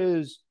manager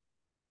is,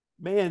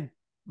 man,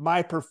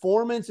 my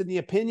performance and the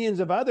opinions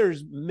of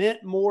others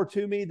meant more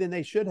to me than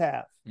they should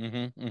have.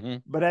 Mm-hmm, mm-hmm.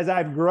 But as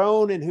I've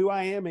grown in who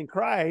I am in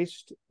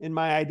Christ, in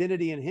my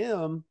identity in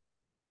him,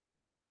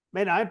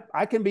 man,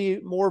 I can be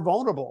more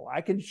vulnerable.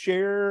 I can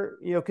share,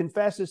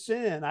 confess a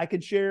sin. I can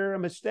share a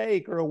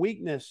mistake or a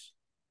weakness.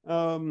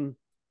 And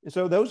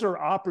so those are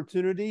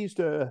opportunities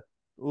to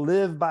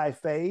live by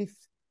faith,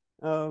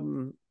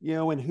 in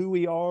who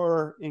we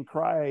are in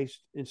Christ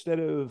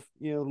instead of,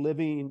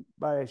 living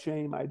by a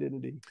shame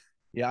identity.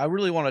 Yeah, I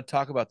really want to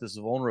talk about this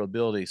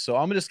vulnerability. So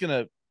I'm just going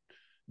to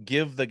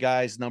give the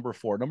guys number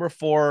 4. Number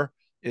 4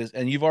 is,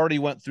 and you've already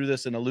went through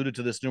this and alluded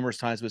to this numerous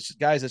times, but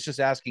guys, it's just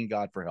asking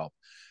God for help.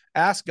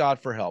 Ask God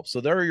for help.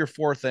 So there are your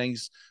 4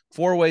 things,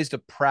 4 ways to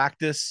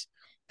practice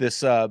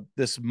this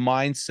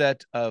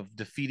mindset of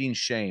defeating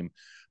shame.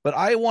 But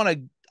I want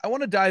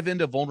to dive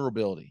into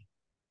vulnerability.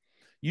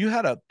 You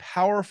had a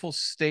powerful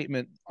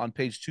statement on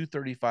page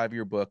 235 of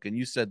your book, and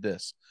you said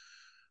this: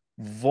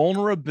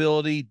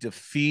 vulnerability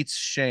defeats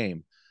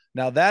shame.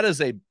 Now that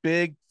is a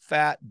big,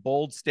 fat,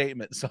 bold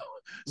statement.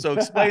 So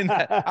explain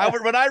that.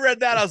 When I read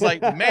that, I was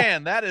like,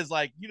 man, that is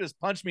like, you just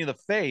punched me in the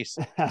face.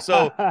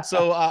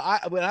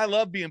 I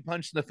love being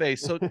punched in the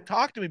face. So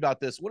talk to me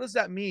about this. What does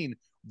that mean?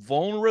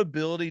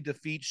 Vulnerability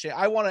defeats shame.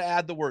 I want to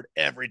add the word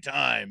every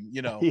time,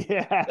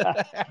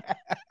 Yeah.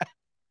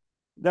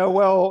 No,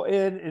 well,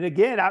 and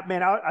again,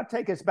 I'll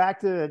take us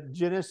back to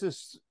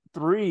Genesis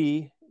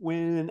 3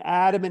 when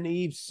Adam and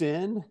Eve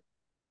sinned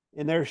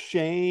and their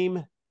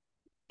shame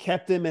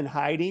kept them in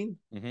hiding.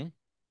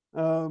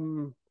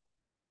 Mm-hmm.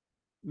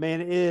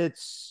 Man,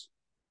 it's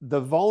the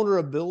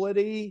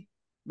vulnerability,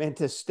 man,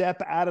 to step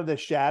out of the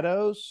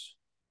shadows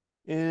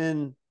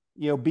and,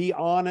 be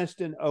honest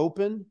and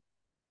open.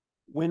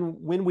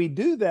 When we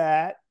do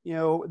that,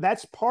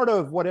 that's part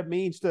of what it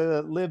means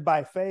to live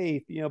by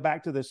faith.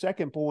 Back to the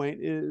second point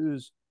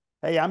is,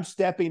 hey, I'm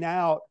stepping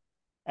out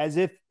as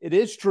if it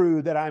is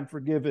true that I'm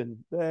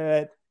forgiven,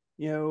 that,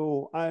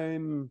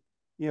 I'm,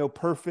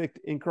 perfect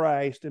in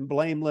Christ and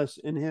blameless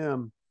in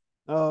him.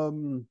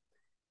 And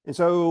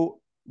so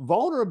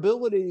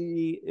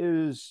vulnerability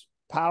is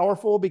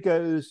powerful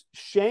because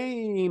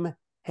shame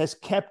has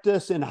kept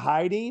us in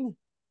hiding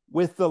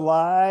with the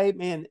lie,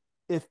 man.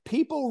 If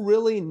people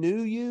really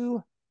knew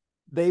you,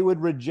 they would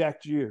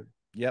reject you.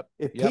 Yep.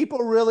 If people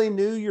really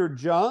knew your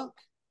junk,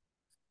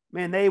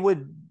 man, they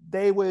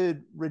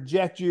would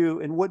reject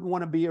you and wouldn't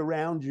want to be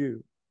around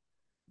you.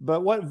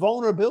 But what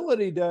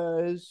vulnerability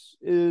does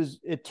is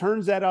it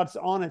turns that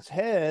on its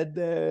head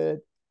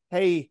that,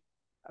 hey,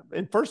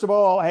 and first of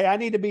all, hey, I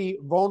need to be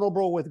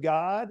vulnerable with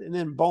God and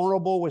then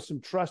vulnerable with some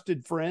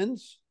trusted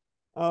friends,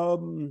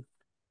 and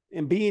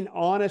being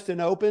honest and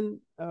open.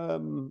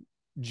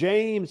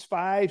 James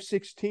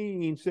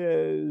 5:16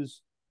 says,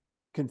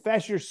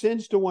 confess your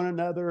sins to one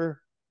another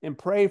and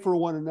pray for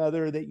one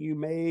another that you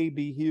may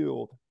be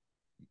healed.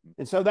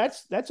 And so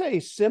that's a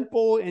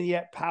simple and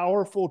yet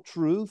powerful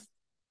truth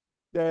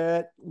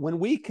that when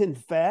we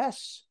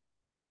confess,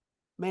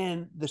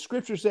 man, the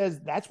scripture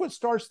says that's what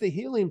starts the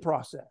healing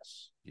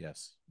process.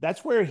 Yes.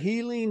 That's where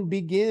healing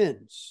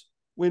begins.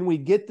 when we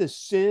get the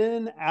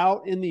sin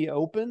out in the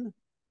open,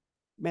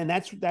 man,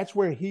 that's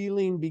where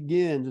healing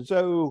begins. And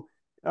so,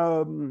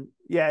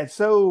 it's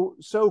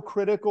so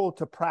critical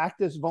to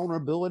practice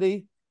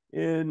vulnerability.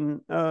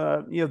 And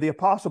the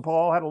Apostle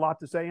Paul had a lot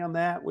to say on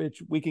that,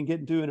 which we can get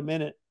into in a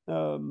minute.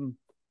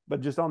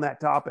 But just on that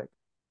topic,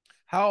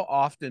 How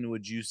often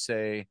would you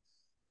say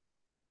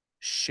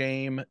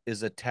shame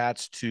is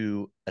attached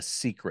to a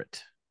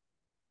secret?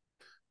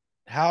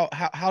 How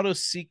do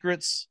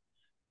secrets,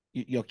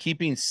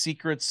 keeping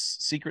secrets,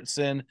 secret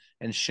sin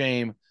and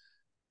shame,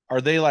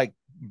 are they like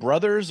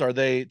brothers? Are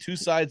they two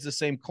sides of the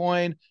same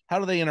coin? How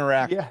do they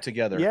interact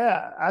together?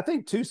 Yeah, I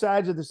think two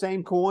sides of the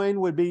same coin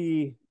would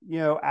be,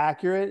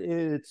 accurate.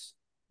 It's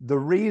the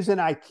reason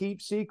I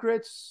keep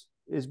secrets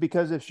is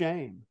because of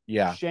shame.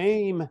 Yeah.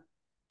 Shame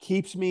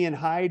keeps me in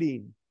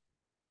hiding.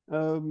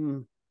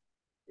 And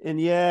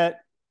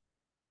yet,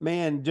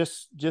 man,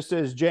 just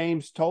as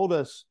James told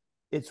us,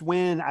 it's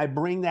when I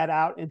bring that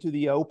out into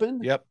the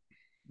open. Yep.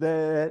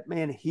 That,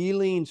 man,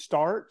 healing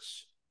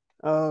starts.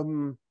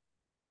 Alcoholics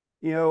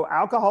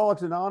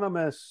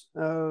Anonymous,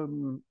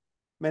 man,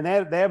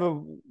 they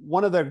have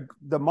one of the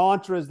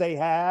mantras they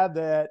have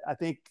that I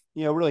think,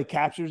 really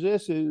captures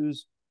this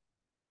is,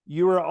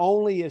 you are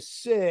only as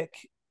sick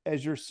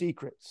as your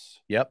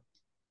secrets. Yep.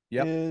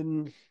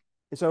 And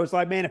so it's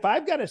like, man, if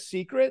I've got a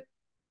secret,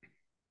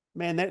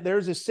 man,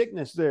 there's a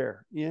sickness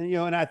there,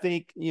 and I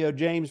think,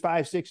 James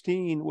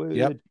 5:16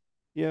 would,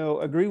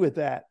 agree with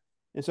that.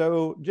 And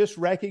so just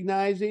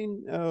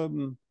recognizing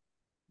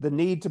the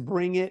need to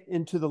bring it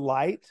into the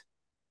light.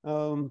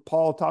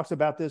 Paul talks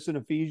about this in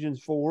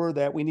Ephesians 4,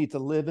 that we need to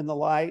live in the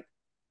light.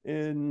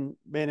 And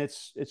man,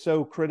 it's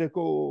so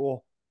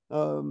critical,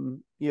 to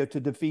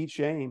defeat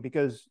shame,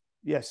 because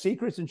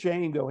secrets and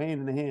shame go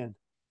hand in hand.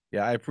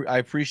 Yeah, I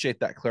appreciate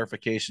that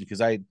clarification,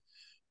 because I'm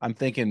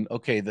thinking,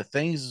 okay, the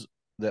things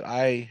that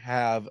I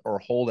have or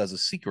hold as a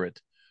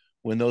secret,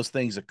 when those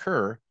things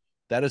occur,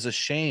 that is a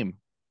shame.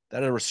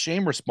 That is a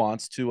shame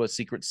response to a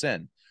secret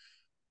sin.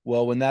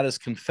 Well, when that is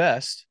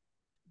confessed,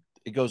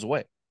 it goes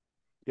away.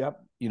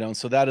 Yep.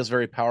 So that is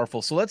very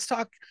powerful. So let's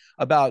talk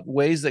about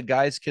ways that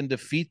guys can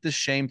defeat the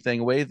shame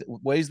thing,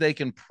 ways they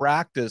can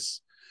practice,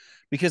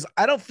 because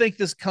I don't think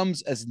this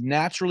comes as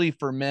naturally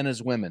for men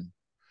as women.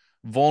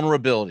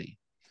 Vulnerability.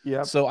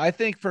 Yeah. So I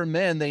think for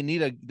men, they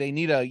need a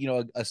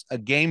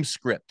game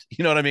script.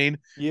 You know what I mean?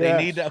 Yes. They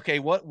need to, okay,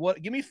 what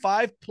give me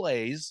 5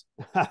 plays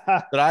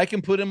that I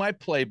can put in my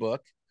playbook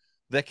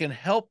that can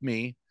help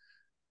me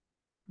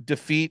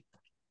defeat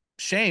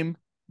shame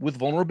with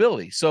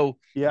vulnerability. So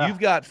you've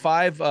got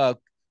 5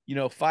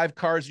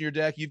 cards in your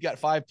deck. You've got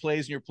 5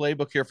 plays in your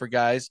playbook here for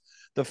guys.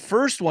 The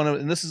first one,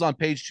 and this is on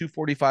page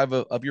 245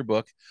 of your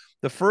book.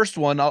 The first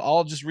one,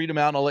 I'll just read them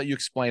out and I'll let you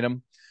explain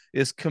them,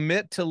 is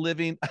commit to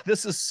living.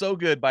 This is so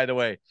good, by the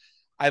way.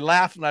 I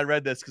laughed when I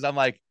read this because I'm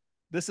like,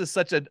 this is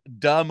such a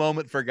dumb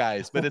moment for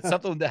guys, but it's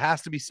something that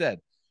has to be said.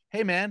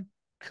 Hey, man,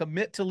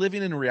 commit to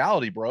living in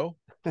reality, bro.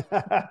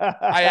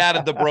 I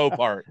added the bro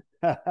part.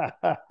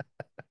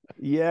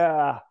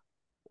 Yeah.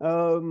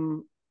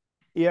 And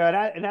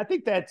I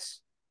think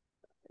that's,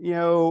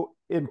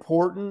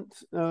 important.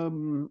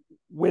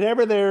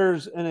 Whenever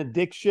there's an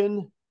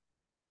addiction,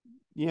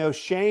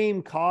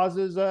 shame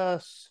causes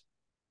us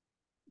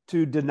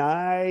to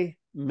deny,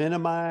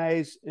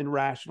 minimize, and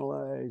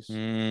rationalize,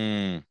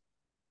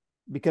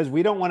 because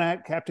we don't want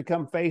to have to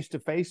come face to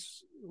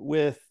face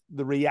with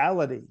the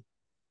reality.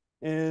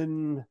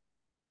 And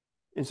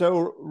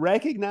so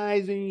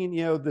recognizing,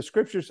 the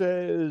scripture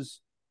says,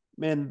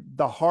 man,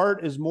 the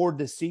heart is more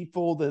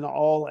deceitful than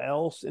all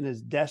else and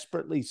is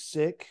desperately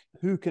sick.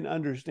 Who can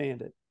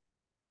understand it?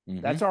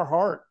 Mm-hmm. That's our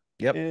heart.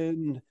 Yep.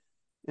 And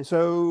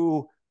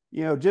so,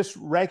 just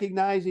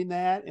recognizing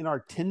that in our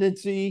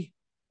tendency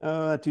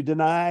to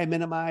deny,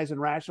 minimize,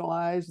 and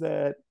rationalize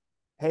that,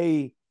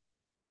 hey,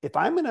 if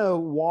I'm going to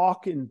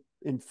walk in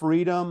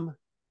freedom,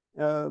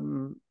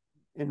 in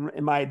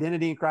my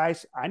identity in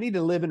Christ, I need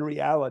to live in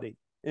reality.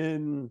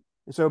 And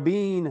so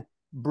being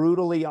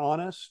brutally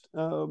honest,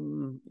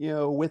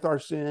 with our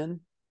sin,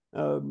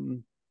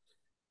 the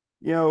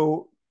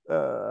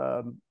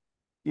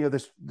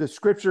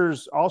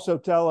scriptures also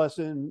tell us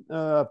in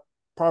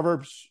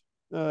Proverbs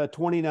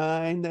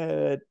 29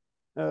 that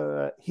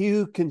he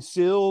who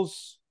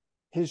conceals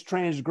his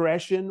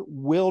transgression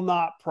will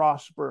not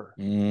prosper,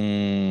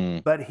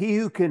 but he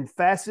who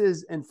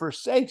confesses and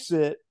forsakes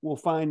it will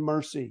find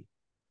mercy.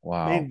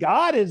 Wow. Man,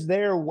 God is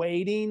there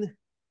waiting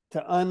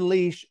to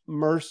unleash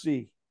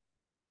mercy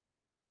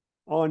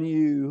on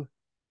you.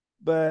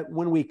 But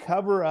when we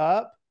cover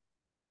up,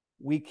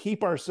 we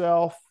keep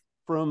ourselves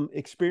from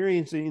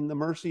experiencing the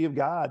mercy of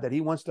God that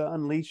he wants to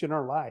unleash in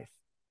our life.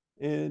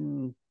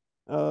 And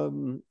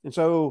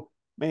so,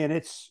 man,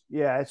 it's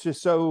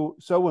just so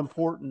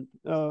important.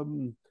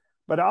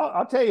 But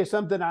I'll tell you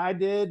something I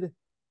did,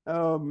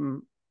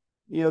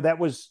 that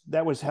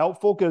was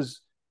helpful,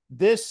 because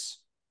this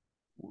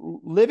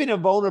living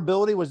in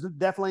vulnerability was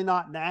definitely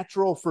not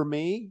natural for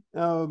me.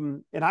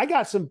 And I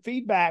got some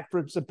feedback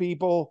from some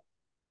people,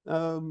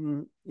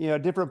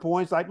 different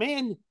points, like,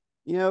 man,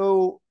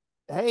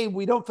 hey,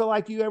 we don't feel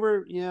like you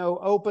ever,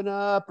 open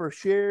up or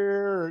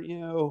share,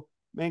 or,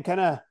 man, kind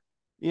of,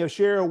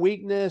 share a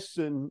weakness.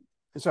 And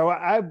so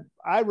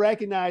I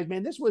recognize,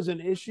 man, this was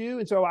an issue.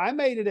 And so I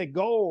made it a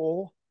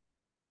goal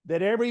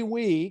that every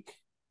week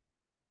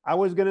I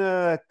was going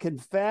to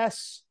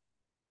confess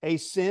a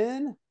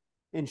sin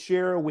and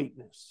share a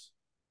weakness.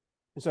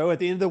 And so at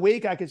the end of the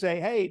week, I could say,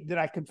 hey, did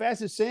I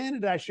confess a sin? Or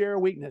did I share a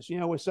weakness,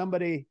 with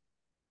somebody?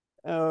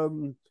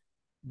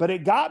 But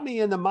it got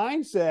me in the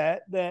mindset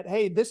that,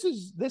 hey, this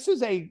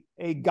is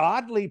a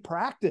godly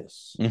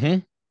practice.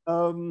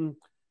 Mm-hmm.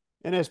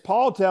 And as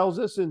Paul tells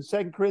us in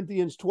 2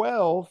 Corinthians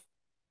 12,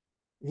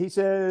 he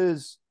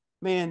says,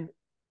 man,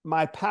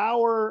 my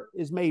power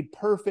is made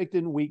perfect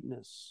in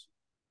weakness.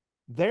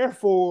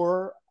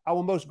 Therefore, I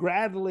will most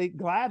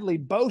gladly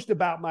boast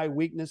about my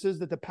weaknesses,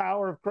 that the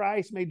power of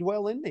Christ may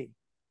dwell in me.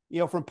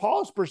 From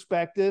Paul's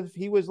perspective,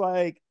 he was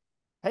like,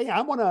 hey,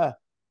 I want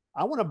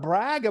to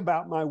brag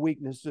about my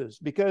weaknesses,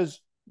 because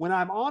when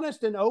I'm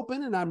honest and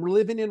open and I'm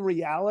living in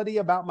reality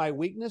about my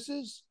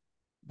weaknesses,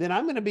 then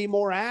I'm going to be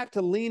more apt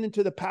to lean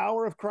into the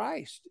power of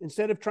Christ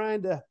instead of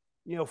trying to,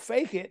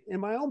 fake it in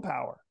my own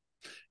power.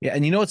 Yeah.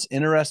 And what's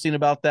interesting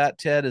about that,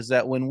 Ted, is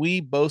that when we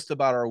boast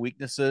about our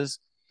weaknesses,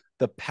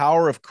 the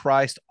power of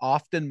Christ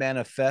often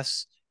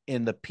manifests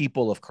in the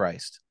people of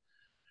Christ.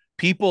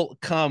 People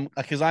come,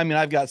 because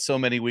I've got so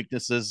many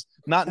weaknesses,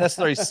 not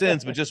necessarily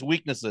sins, but just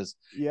weaknesses.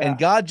 Yeah. And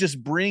God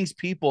just brings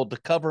people to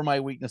cover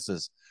my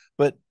weaknesses.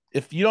 But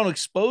if you don't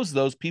expose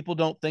those, people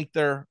don't think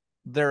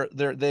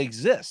they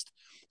exist.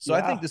 So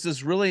I think this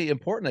is really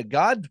important, that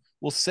God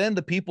will send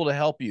the people to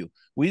help you.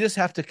 We just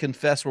have to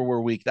confess where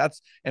we're weak.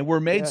 And we're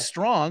made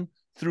strong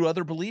through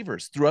other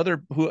believers, and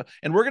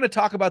we're going to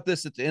talk about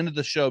this at the end of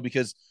the show,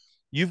 because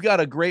you've got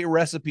a great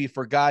recipe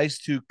for guys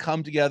to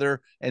come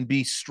together and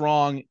be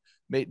strong,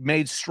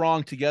 made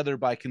strong together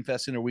by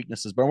confessing their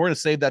weaknesses. But we're going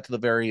to save that to the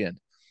very end.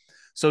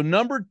 So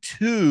number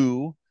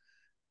 2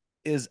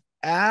 is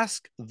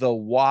ask the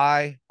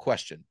why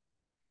question.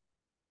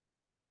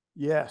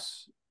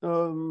 Yes.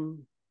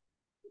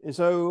 And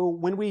so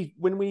when we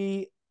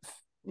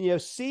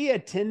see a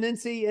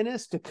tendency in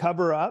us to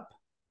cover up,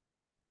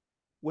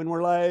 when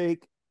we're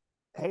like,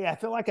 hey, I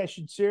feel like I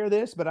should share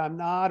this, but I'm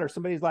not, or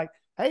somebody's like,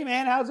 hey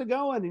man, how's it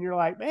going? And you're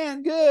like,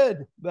 man,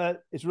 good,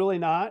 but it's really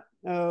not.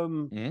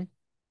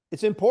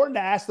 It's important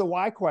to ask the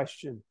why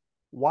question.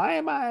 Why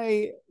am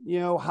I,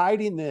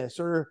 hiding this?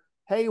 Or,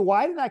 hey,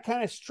 why did I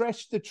kind of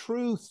stretch the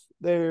truth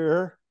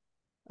there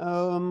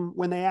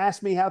when they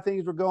asked me how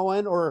things were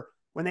going, or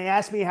when they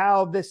asked me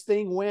how this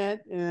thing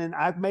went, and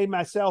I've made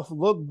myself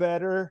look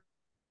better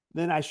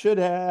than I should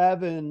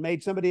have and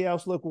made somebody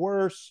else look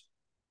worse?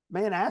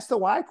 Man, ask the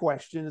why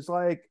question. It's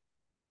like,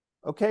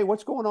 okay,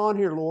 what's going on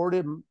here, Lord?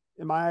 Am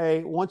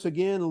I once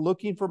again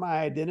looking for my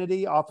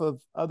identity off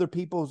of other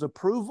people's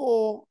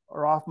approval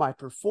or off my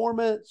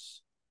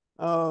performance?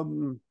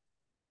 And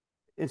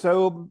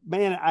so,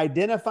 man,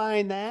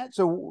 identifying that,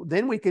 so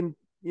then we can,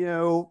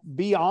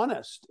 be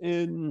honest,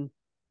 and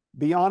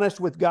be honest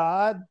with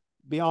God,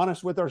 be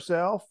honest with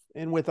ourselves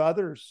and with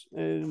others,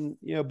 and,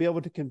 be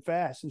able to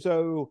confess. And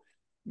so,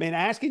 man,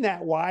 asking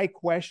that why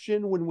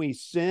question when we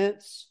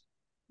sense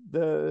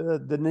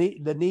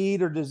the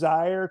need or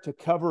desire to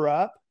cover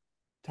up,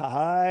 to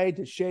hide,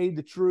 to shade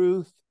the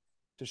truth,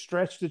 to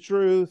stretch the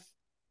truth,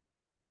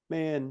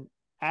 man,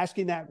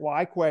 asking that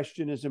why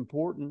question is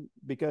important,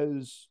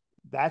 because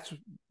that's,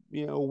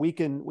 we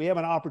have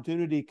an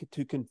opportunity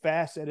to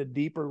confess at a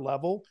deeper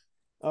level,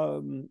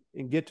 and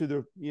get to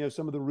the,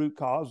 some of the root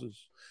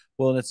causes.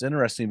 Well, and it's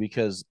interesting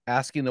because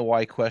asking the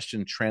why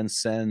question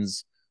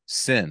transcends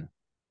sin.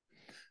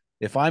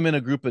 If I'm in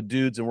a group of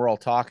dudes and we're all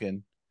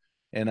talking,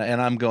 and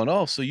I'm going,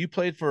 oh, so you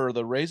played for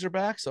the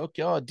Razorbacks?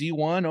 Okay, oh,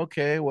 D1.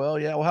 Okay, well,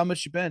 yeah. Well, how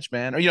much you bench,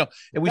 man? Or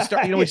and we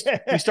start,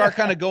 we start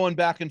kind of going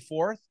back and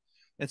forth.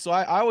 And so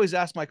I always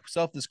ask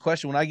myself this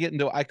question when I get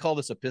into, I call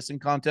this a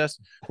pissing contest.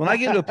 When I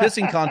get into a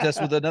pissing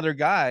contest with another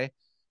guy,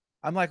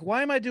 I'm like,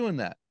 why am I doing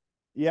that?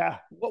 Yeah.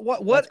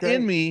 What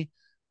in me?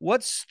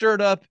 What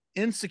stirred up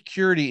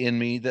insecurity in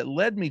me that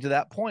led me to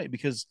that point?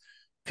 Because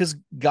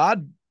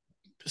God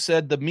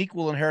said the meek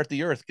will inherit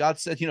the earth. God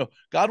said,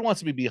 God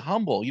wants me to be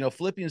humble.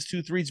 Philippians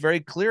 2:3 is very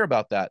clear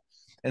about that.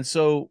 And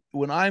so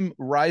when I'm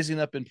rising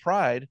up in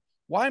pride,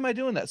 why am I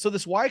doing that? So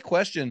this why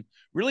question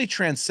really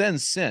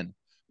transcends sin.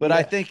 But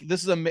I think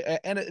this is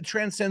and it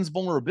transcends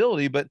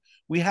vulnerability, but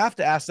we have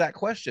to ask that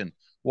question.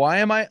 Why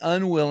am I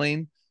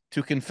unwilling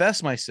to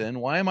confess my sin?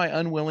 Why am I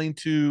unwilling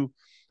to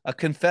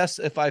confess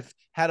if I've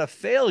had a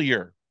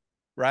failure?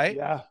 Right?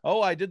 Yeah.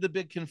 Oh, I did the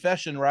big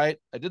confession, right?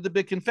 I did the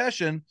big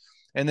confession.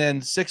 And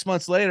then 6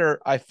 months later,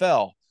 I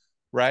fell,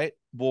 right?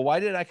 Well, why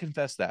did I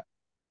confess that?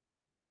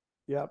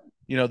 Yep.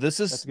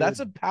 That's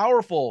a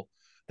powerful,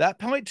 that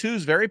point 2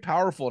 is very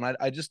powerful. And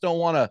I just don't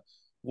want to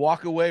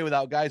walk away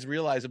without guys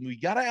realizing we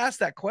got to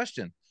ask that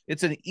question.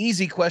 It's an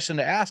easy question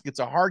to ask. It's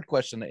a hard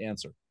question to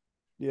answer.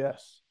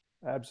 Yes,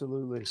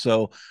 absolutely.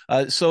 So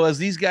as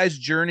these guys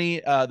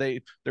journey,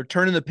 they're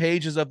turning the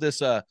pages of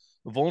this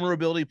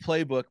vulnerability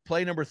playbook.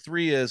 Play number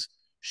 3 is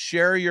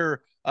share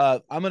your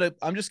I'm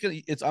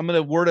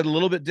gonna word it a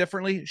little bit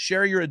differently.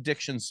 Share your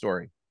addiction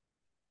story.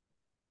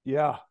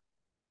 Yeah.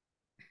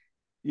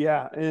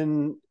 Yeah.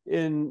 And,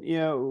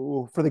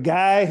 for the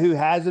guy who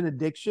has an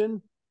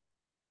addiction,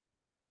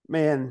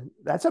 man,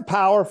 that's a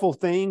powerful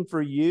thing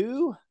for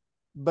you,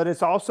 but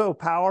it's also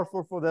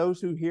powerful for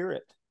those who hear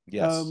it.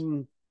 Yes.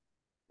 Um,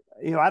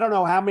 I don't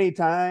know how many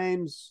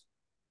times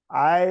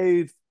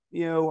I've,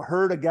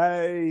 heard a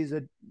guy's,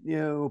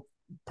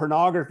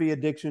 pornography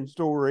addiction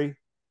story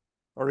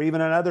or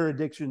even another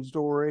addiction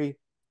story,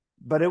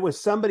 but it was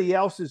somebody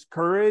else's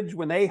courage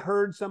when they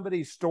heard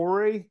somebody's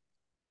story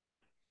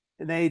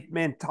and they,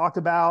 man, talked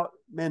about,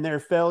 man, their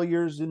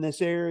failures in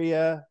this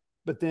area,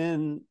 but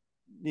then,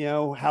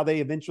 how they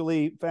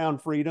eventually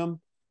found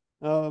freedom.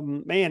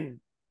 Man,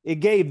 it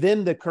gave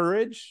them the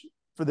courage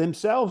for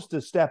themselves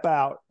to step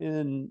out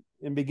and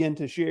begin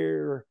to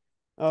share.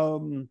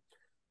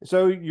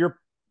 So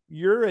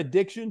your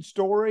addiction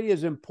story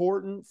is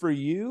important for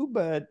you,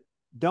 but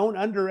don't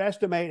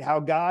underestimate how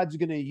God's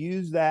going to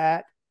use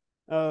that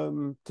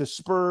to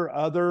spur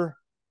other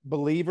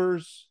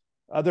believers,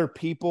 other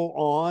people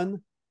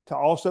on to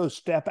also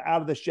step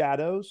out of the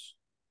shadows.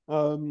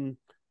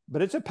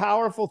 But it's a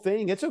powerful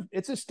thing.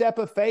 It's a step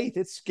of faith.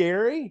 It's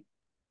scary,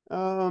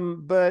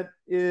 but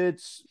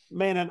it's,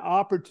 man, an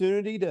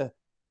opportunity to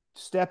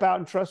step out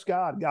and trust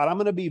God. God, I'm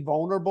going to be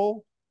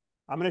vulnerable.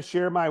 I'm going to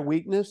share my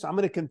weakness. I'm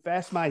going to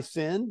confess my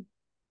sin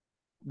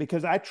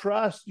because I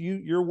trust you.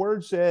 Your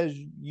word says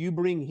you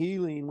bring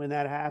healing when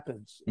that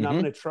happens. And I'm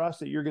going to trust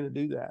that you're going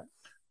to do that.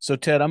 So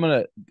Ted,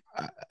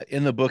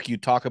 in the book, you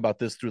talk about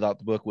this throughout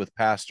the book with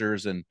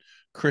pastors and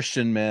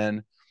Christian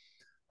men.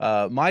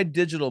 My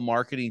digital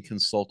marketing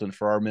consultant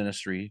for our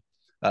ministry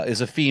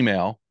is a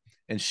female,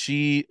 and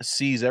she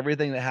sees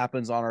everything that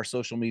happens on our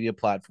social media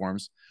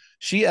platforms.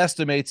 She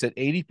estimates that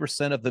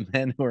 80% of the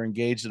men who are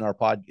engaged in our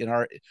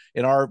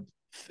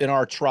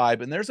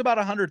tribe, and there's about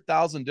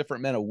 100,000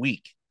 different men a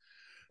week.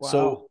 Wow.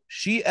 So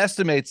she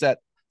estimates that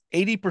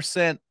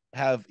 80%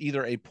 have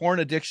either a porn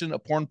addiction, a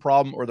porn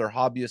problem, or they're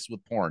hobbyists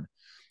with porn.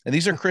 And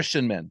these are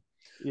Christian men.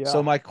 Yeah.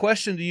 So my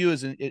question to you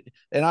is,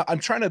 I'm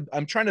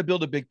trying to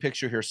build a big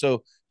picture here.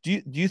 So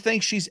do you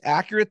think she's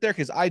accurate there?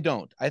 Because I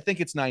don't. I think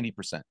it's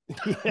 90%.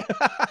 Yeah.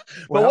 But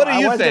well, what do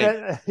you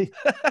think?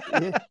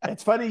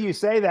 It's funny you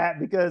say that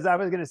because I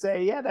was going to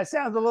say, yeah, that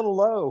sounds a little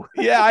low.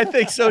 Yeah, I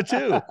think so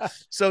too.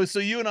 So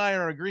you and I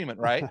are in agreement,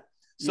 right?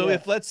 So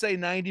if let's say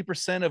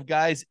 90% of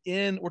guys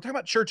we're talking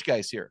about church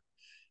guys here.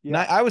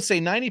 Yeah. I would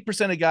say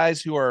 90% of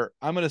guys who are,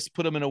 I'm going to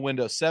put them in a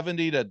window,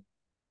 70 to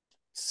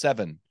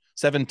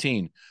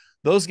 17.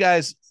 Those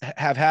guys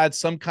have had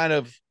some kind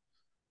of,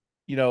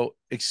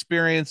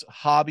 experience,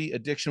 hobby,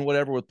 addiction,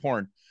 whatever with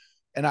porn.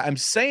 And I'm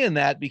saying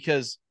that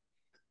because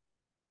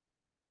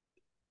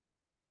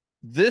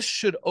this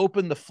should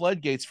open the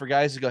floodgates for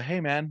guys to go,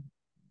 hey man,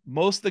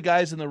 most of the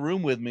guys in the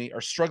room with me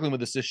are struggling with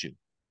this issue.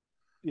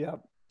 Yeah.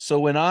 So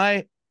when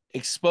I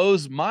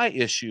expose my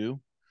issue,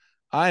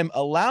 I'm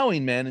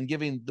allowing men and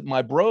giving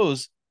my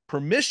bros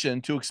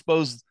permission to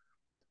expose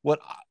what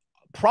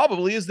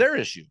probably is their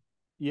issue.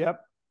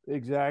 Yep,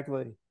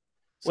 exactly.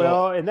 So,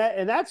 well,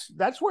 and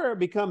that's where it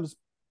becomes,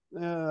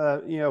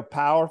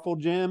 powerful,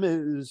 Jim,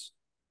 is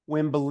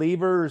when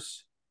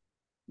believers,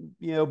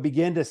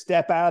 begin to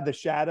step out of the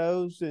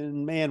shadows,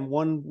 and man,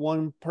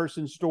 one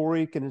person's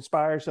story can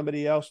inspire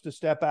somebody else to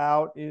step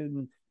out,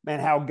 and man,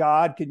 how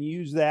God can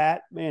use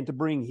that, man, to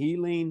bring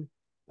healing.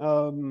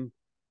 And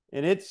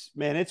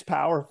it's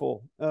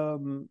powerful.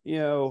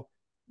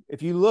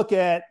 If you look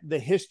at the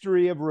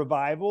history of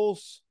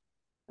revivals,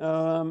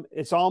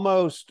 it's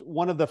almost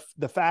one of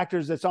the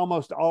factors that's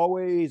almost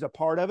always a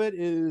part of it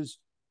is,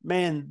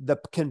 man, the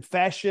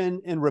confession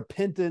and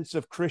repentance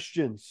of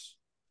Christians.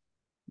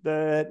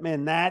 That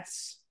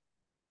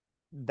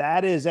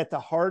is at the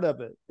heart of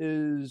it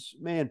is,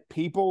 man,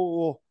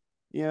 people,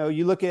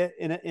 you look at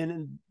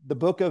in the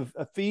book of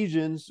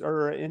Ephesians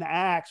or in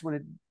Acts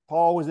when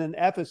Paul was in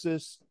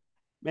Ephesus,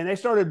 man, they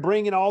started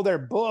bringing all their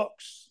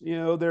books,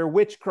 their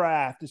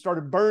witchcraft, and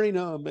started burning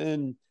them.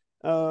 And,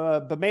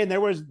 but man, there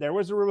was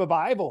a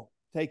revival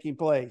taking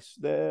place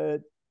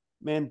that,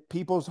 man,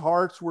 people's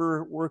hearts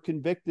were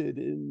convicted.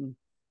 And,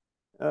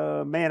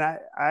 man,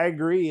 I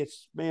agree.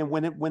 It's, man,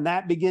 when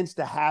that begins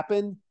to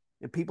happen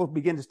and people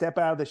begin to step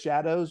out of the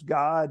shadows,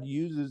 God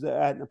uses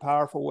that in a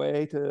powerful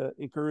way to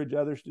encourage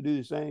others to do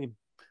the same.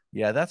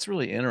 Yeah, that's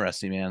really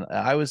interesting, man.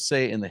 I would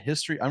say in the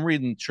history, I'm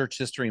reading church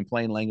history in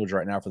plain language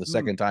right now for the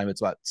second time.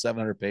 It's about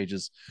 700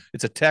 pages.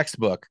 It's a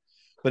textbook,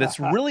 but it's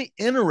really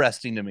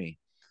interesting to me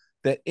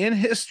that in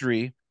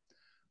history,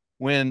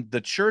 when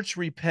the church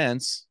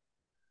repents,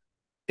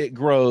 it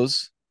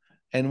grows.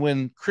 And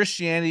when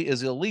Christianity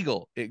is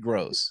illegal, it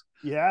grows.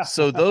 Yeah.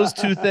 So those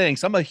two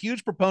things, I'm a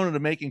huge proponent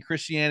of making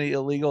Christianity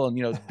illegal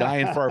and,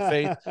 dying for our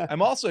faith.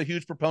 I'm also a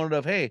huge proponent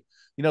of, hey,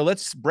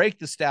 let's break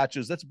the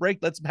statues. Let's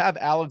have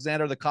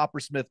Alexander the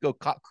coppersmith go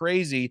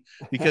crazy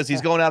because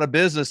he's going out of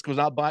business because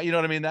not buying, you know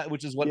what I mean? That,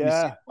 which is what we see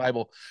in the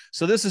Bible.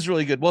 So this is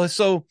really good. Well,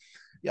 so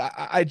Yeah,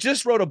 I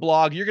just wrote a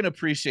blog. You're going to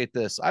appreciate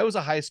this. I was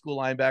a high school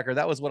linebacker.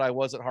 That was what I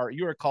was at heart.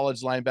 You were a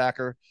college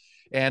linebacker,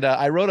 and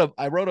I wrote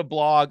a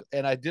blog,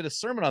 and I did a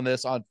sermon on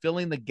this, on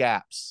filling the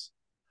gaps.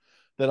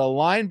 That a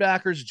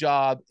linebacker's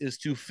job is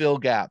to fill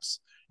gaps,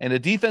 and a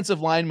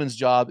defensive lineman's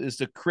job is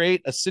to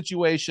create a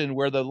situation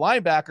where the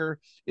linebacker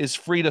is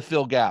free to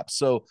fill gaps.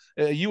 So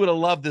you would have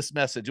loved this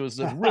message. It was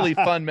a really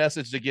fun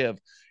message to give.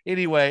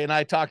 Anyway, and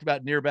I talked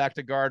about near back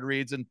to guard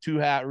reads and two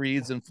hat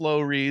reads and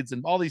flow reads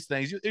and all these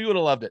things. You would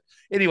have loved it.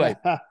 Anyway,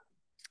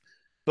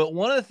 but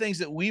one of the things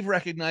that we've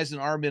recognized in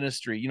our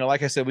ministry,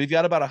 like I said, we've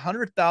got about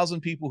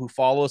 100,000 people who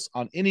follow us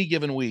on any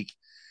given week.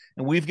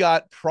 And we've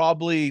got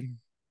probably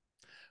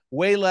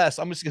way less.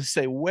 I'm just going to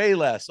say way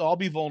less. So I'll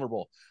be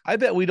vulnerable. I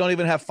bet we don't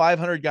even have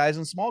 500 guys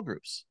in small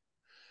groups.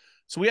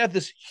 So we have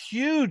this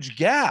huge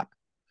gap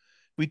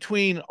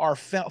between our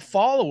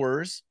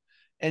followers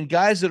and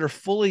guys that are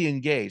fully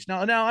engaged.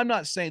 Now I'm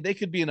not saying they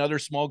could be in other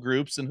small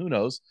groups, and who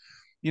knows,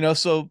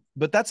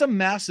 but that's a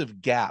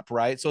massive gap,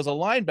 right? So as a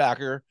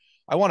linebacker,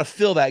 I want to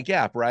fill that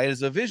gap, right?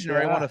 As a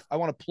visionary, Yeah. I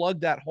want to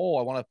plug that hole.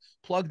 I want to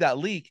plug that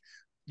leak.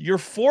 Your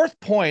fourth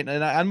point,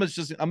 and I'm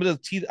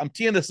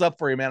teeing this up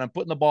for you, man. I'm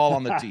putting the ball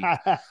on the tee,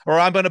 or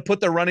I'm going to put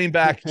the running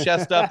back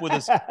chest up with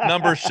his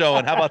numbers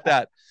showing. How about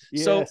that?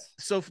 Yes.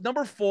 So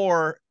number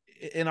 4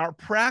 in our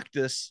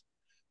practice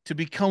to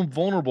become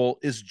vulnerable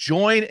is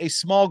join a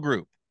small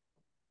group.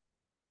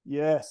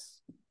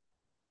 Yes.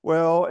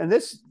 Well, and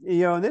this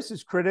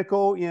is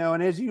critical,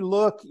 and as you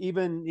look,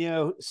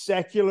 even,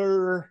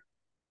 secular,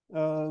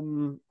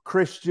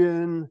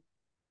 Christian,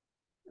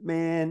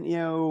 man,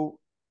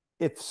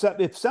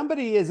 if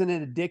somebody is in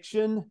an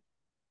addiction,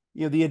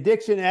 the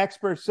addiction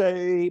experts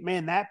say,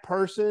 man, that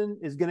person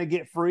is going to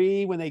get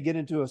free when they get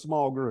into a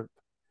small group.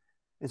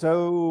 And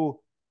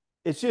so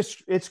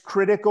it's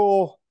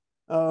critical,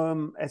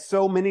 at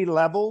so many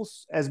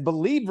levels. As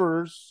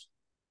believers,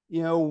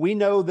 we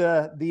know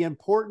the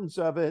importance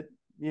of it,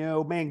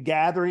 man,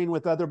 gathering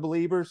with other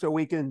believers so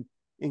we can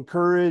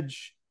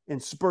encourage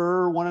and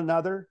spur one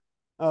another.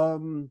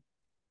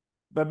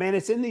 But man,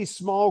 it's in these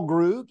small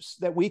groups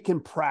that we can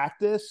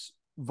practice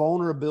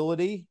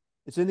vulnerability.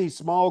 It's in these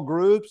small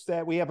groups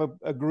that we have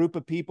a group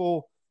of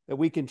people that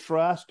we can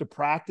trust to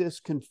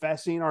practice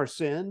confessing our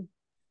sin.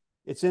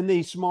 It's in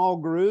these small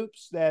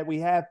groups that we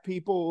have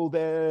people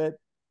that,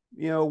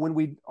 when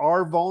we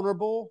are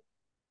vulnerable,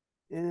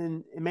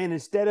 and man,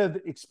 instead of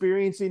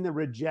experiencing the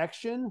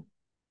rejection,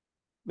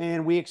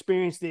 man, we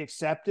experience the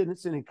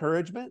acceptance and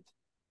encouragement.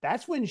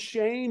 That's when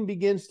shame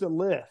begins to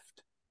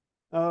lift.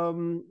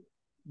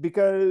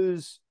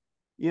 Because,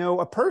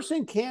 a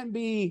person can't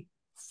be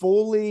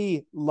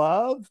fully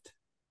loved,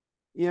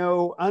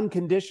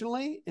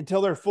 unconditionally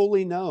until they're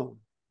fully known.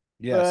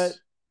 Yes.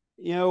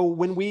 But,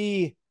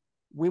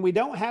 when we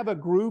don't have a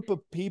group of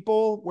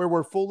people where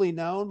we're fully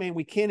known, man,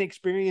 we can't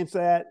experience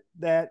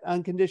that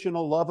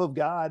unconditional love of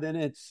God. And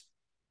it's,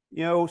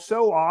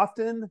 so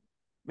often,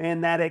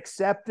 man, that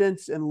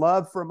acceptance and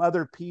love from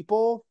other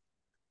people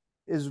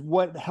is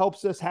what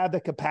helps us have the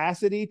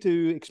capacity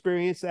to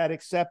experience that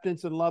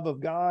acceptance and love of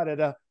God at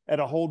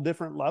a whole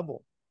different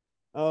level.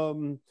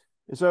 And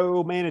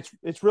so, man,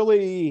 it's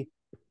really,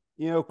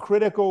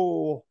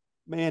 critical,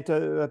 man,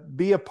 to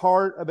be a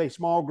part of a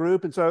small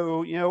group. And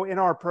so, in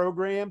our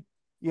program,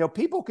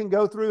 people can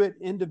go through it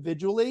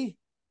individually.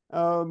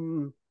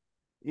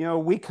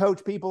 We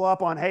coach people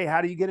up on, hey,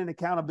 how do you get an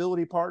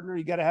accountability partner?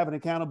 You got to have an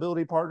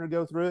accountability partner to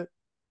go through it.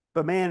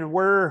 But man,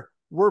 we're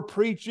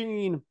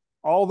preaching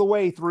all the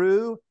way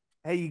through.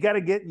 Hey, you got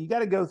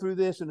to go through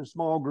this in a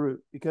small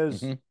group, because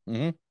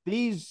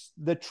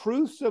the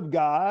truths of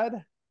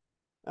God,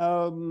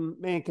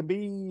 man, can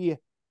be,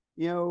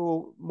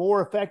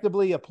 more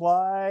effectively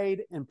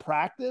applied and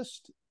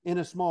practiced in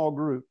a small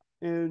group.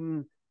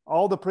 And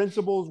all the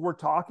principles we're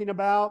talking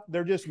about,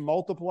 they're just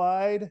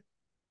multiplied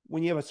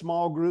when you have a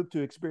small group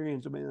to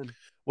experience them in.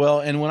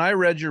 Well, and when I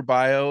read your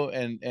bio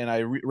and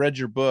I read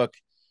your book,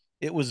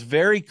 it was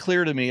very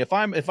clear to me. If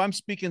I'm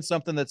speaking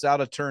something that's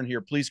out of turn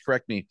here, please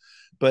correct me.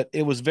 But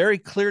it was very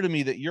clear to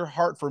me that your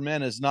heart for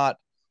men is not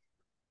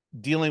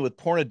dealing with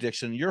porn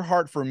addiction. Your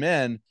heart for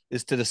men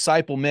is to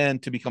disciple men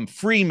to become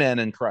free men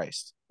in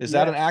Christ. Is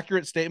that an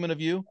accurate statement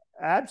of you?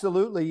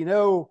 Absolutely.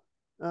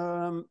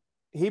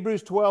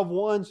 Hebrews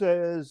 12:1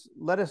 says,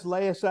 let us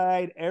lay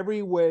aside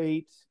every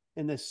weight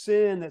and the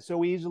sin that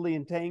so easily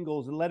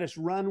entangles, and let us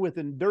run with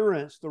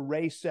endurance the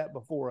race set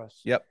before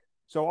us. Yep.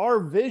 So our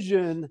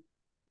vision,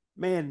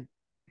 man,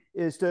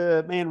 is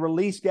to, man,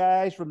 release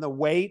guys from the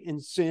weight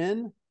and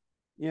sin,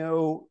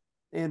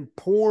 and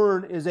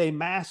porn is a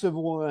massive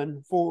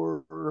one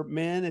for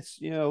men. It's,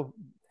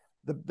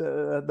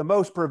 the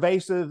most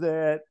pervasive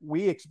that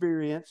we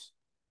experience.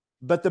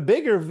 But the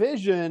bigger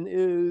vision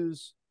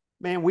is,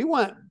 man, we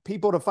want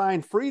people to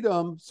find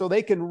freedom so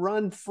they can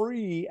run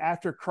free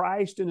after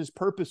Christ and his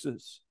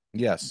purposes.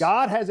 Yes.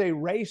 God has a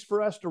race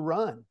for us to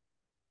run.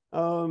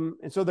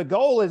 And so the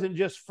goal isn't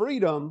just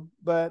freedom,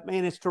 but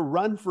man, it's to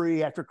run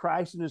free after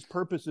Christ and his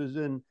purposes.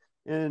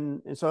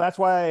 And so that's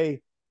why,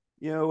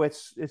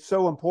 it's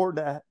so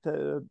important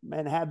to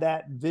man, have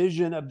that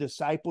vision of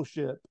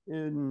discipleship.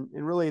 And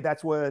really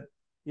that's what,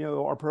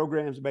 our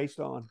program's based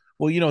on.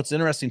 Well, it's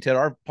interesting, Ted.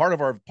 Our part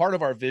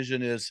of our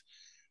vision is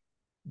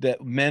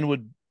that men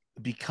would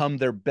become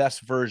their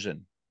best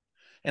version.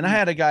 And I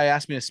had a guy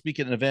ask me to speak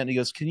at an event, and he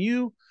goes, "Can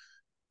you,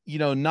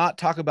 not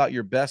talk about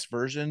your best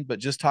version, but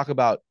just talk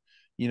about,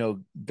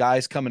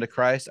 guys coming to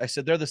Christ?" I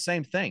said, they're the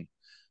same thing.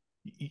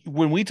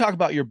 When we talk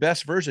about your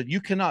best version,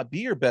 you cannot be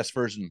your best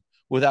version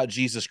without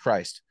Jesus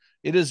Christ.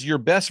 It is your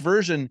best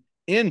version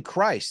in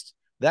Christ.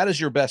 That is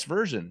your best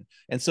version.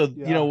 And so,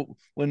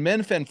 when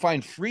men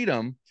find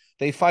freedom,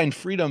 they find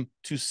freedom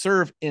to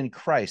serve in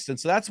Christ. And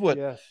so that's what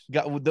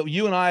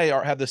you and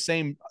I have the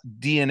same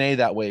DNA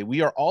that way.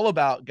 We are all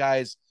about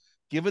guys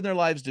giving their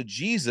lives to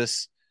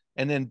Jesus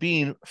and then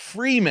being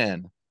free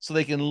men so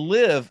they can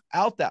live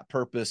out that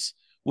purpose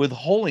with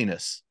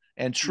holiness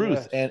and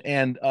truth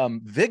and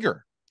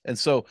vigor. And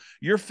so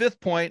your fifth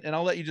point, and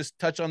I'll let you just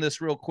touch on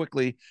this real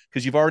quickly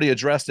because you've already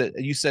addressed it.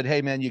 You said,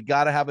 "Hey man, you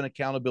got to have an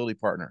accountability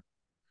partner."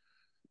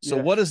 So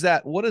what is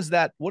that? What is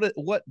that?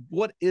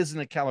 What is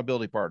an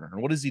accountability partner,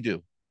 and what does he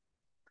do?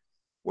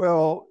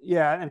 Well,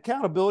 an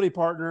accountability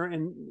partner,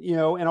 and in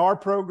our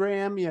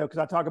program, because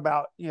I talk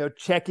about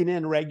checking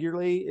in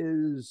regularly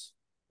is,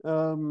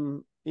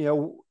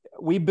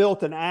 we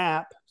built an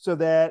app so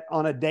that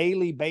on a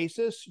daily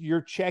basis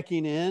you're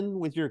checking in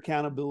with your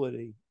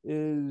accountability.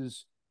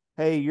 Is,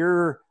 hey,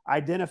 you're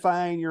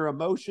identifying your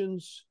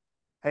emotions.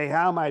 Hey,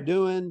 how am I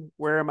doing?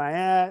 Where am I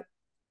at?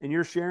 And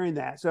you're sharing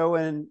that. So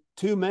in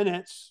 2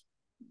 minutes,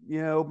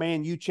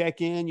 man, you check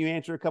in, you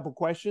answer a couple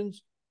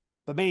questions,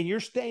 but man,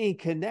 you're staying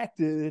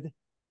connected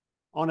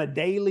on a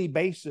daily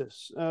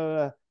basis.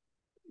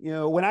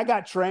 When I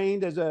got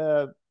trained as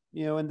to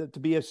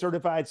be a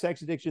certified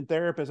sex addiction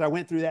therapist, I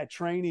went through that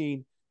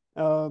training.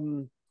 There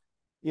are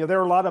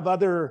a lot of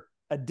other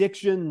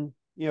addiction,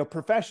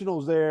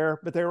 professionals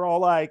there, but they were all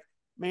like,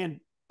 man,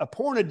 a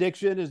porn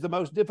addiction is the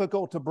most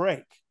difficult to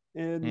break.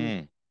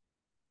 And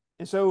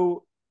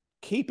so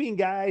keeping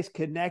guys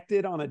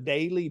connected on a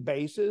daily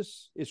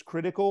basis is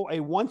critical. A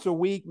once a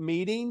week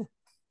meeting,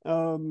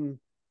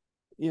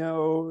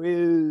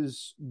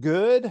 is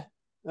good.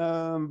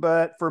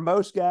 But for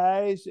most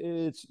guys,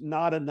 it's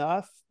not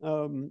enough.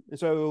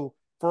 So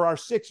for our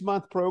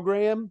 6-month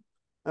program,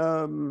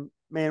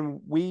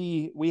 man,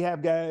 we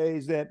have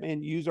guys that,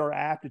 man, use our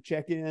app to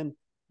check in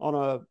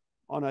on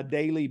a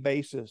daily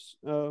basis.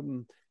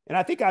 And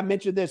I think I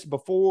mentioned this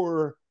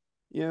before,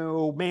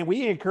 man,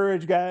 we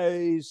encourage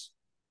guys,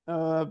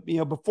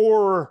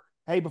 before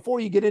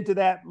you get into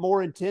that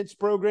more intense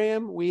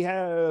program, we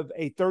have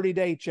a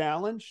 30-day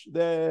challenge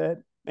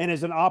that, and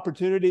is an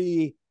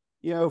opportunity,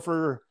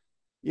 for,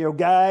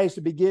 guys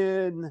to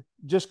begin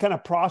just kind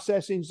of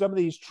processing some of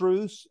these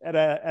truths at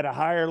a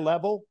higher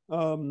level.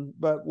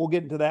 But we'll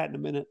get into that in a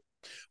minute.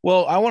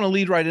 Well, I want to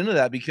lead right into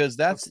that because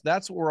that's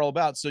what we're all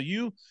about. So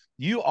you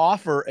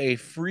offer a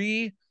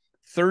free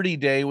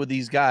 30-day with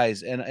these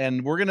guys,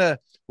 and we're gonna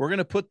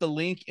put the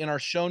link in our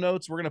show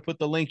notes. We're gonna put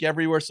the link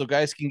everywhere so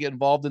guys can get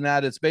involved in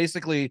that. It's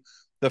basically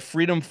the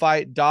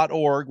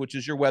freedomfight.org, which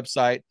is your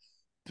website,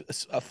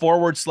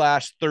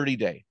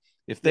 /30-day.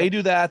 If they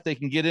do that, they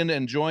can get in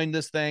and join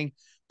this thing.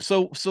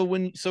 So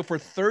for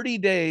 30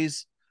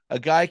 days, a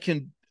guy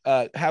can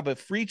have a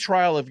free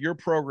trial of your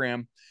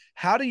program.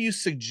 How do you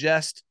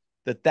suggest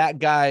that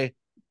guy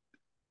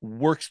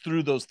works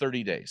through those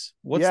 30 days?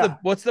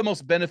 What's the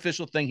most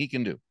beneficial thing he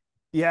can do?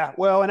 Yeah,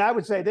 well, and I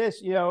would say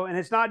this, and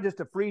it's not just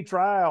a free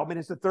trial. I mean,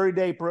 it's a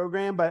 30-day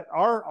program, but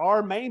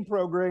our main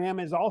program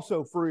is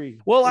also free.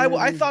 Well,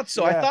 I thought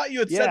so. I thought you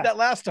had said that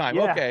last time.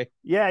 Okay.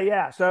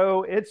 Yeah.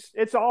 So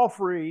it's all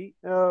free.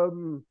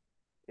 And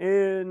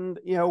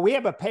we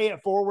have a pay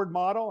it forward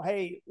model.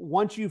 Hey,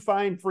 once you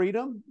find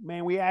freedom,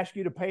 man, we ask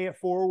you to pay it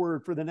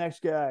forward for the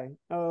next guy.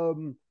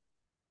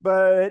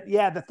 But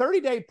the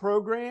 30-day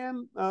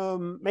program,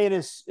 man,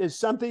 is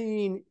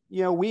something,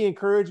 we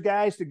encourage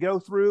guys to go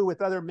through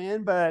with other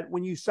men. But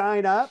when you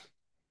sign up,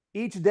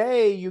 each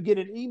day you get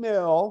an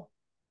email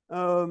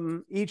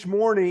each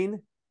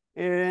morning,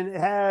 and it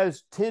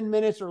has 10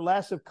 minutes or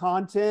less of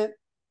content,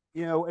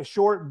 a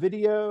short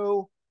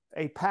video,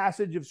 a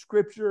passage of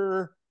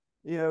scripture,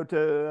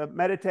 to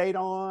meditate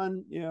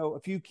on, a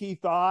few key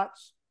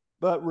thoughts,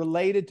 but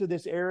related to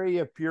this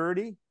area of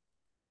purity.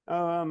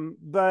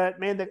 But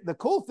man, the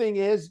cool thing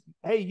is,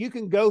 hey, you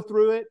can go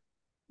through it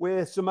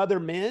with some other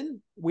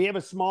men. We have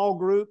a small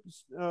group,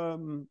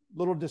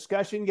 little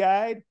discussion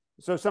guide.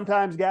 So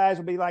sometimes guys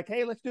will be like,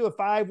 hey, let's do a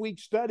 5-week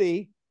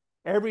study.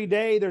 Every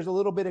day there's a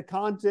little bit of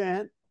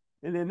content,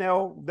 and then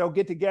they'll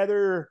get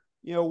together,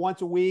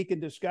 once a week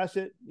and discuss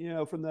it,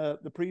 from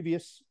the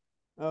previous,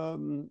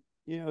 7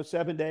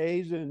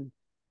 days. And,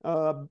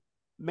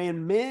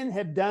 man, men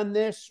have done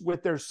this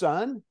with their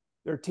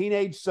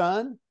teenage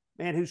son,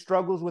 man, who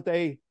struggles with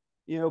a,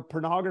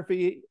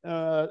 pornography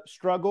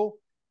struggle.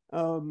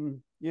 A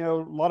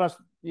lot of,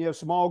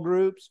 small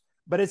groups,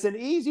 but it's an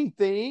easy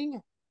thing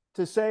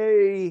to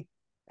say,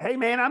 hey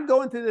man, I'm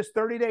going through this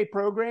 30-day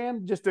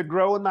program just to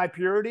grow in my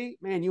purity.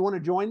 Man, you want to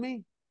join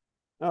me?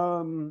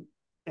 And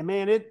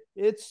man,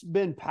 it's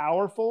been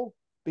powerful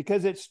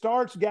because it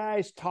starts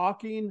guys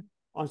talking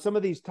on some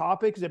of these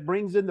topics. It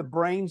brings in the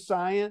brain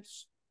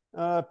science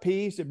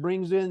piece. It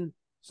brings in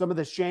some of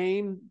the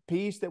shame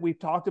piece that we've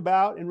talked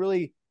about, and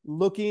really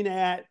looking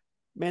at,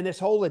 man, this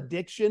whole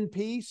addiction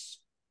piece,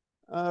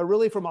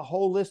 really from a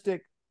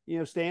holistic,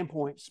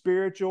 standpoint,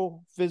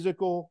 spiritual,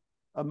 physical,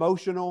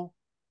 emotional.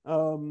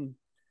 And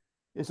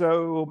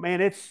so,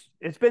 man, it's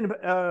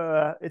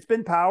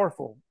been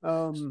powerful.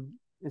 And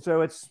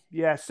so it's,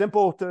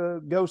 simple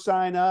to go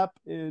sign up.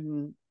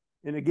 And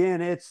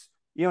again, it's,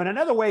 and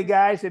another way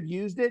guys have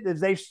used it is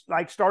they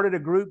like started a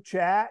group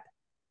chat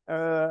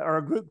or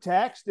a group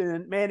text,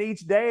 and man,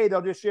 each day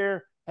they'll just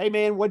share, hey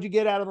man, what'd you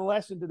get out of the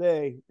lesson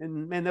today?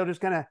 And man, they'll just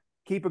kind of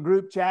keep a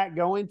group chat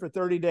going for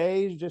 30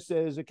 days just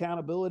as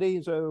accountability.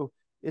 And so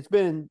it's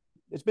been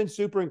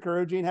super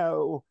encouraging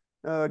how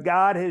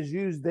God has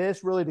used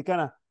this really to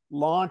kind of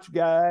launch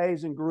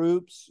guys and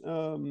groups,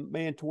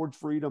 man, towards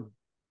freedom.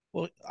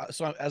 Well,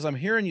 so as I'm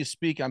hearing you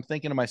speak, I'm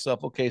thinking to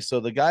myself, okay,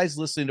 so the guys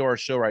listening to our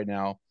show right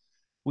now,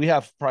 we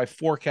have probably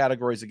 4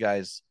 categories of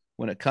guys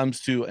when it comes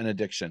to an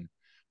addiction.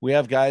 We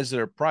have guys that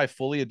are probably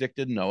fully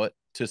addicted and know it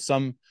to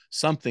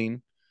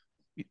something,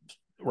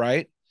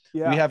 right?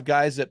 Yeah. We have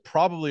guys that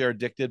probably are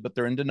addicted, but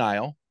they're in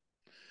denial.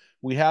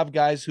 We have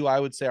guys who I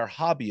would say are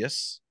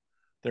hobbyists.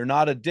 They're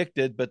not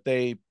addicted, but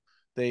they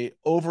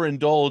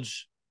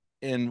overindulge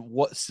in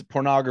what's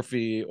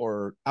pornography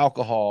or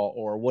alcohol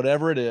or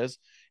whatever it is.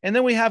 And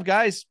then we have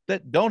guys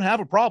that don't have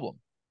a problem.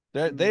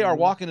 They are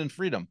walking in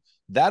freedom.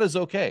 That is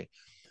okay.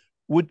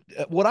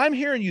 What I'm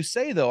hearing you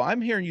say, though,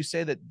 I'm hearing you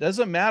say that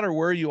doesn't matter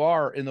where you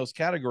are in those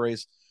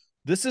categories.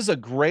 This is a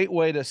great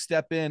way to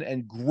step in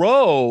and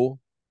grow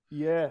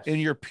in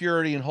your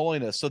purity and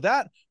holiness. So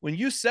that when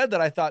you said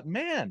that, I thought,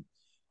 man,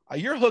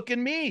 you're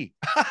hooking me.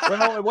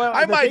 Well,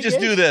 I might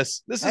just do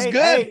this. This is good.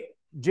 Hey,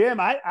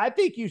 Jim, I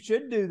think you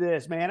should do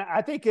this, man.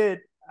 I think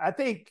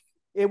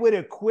it would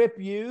equip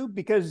you,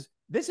 because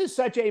this is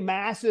such a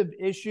massive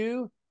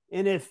issue.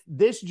 And if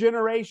this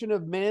generation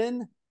of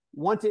men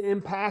want to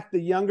impact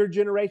the younger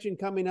generation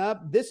coming up,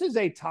 this is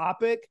a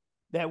topic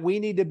that we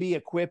need to be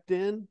equipped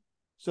in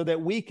so that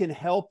we can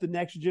help the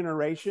next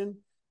generation.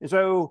 And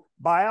so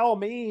by all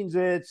means,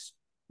 it's,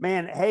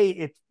 man,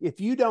 hey, if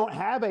you don't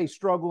have a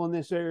struggle in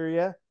this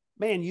area,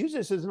 man, use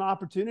this as an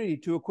opportunity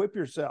to equip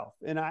yourself.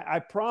 And I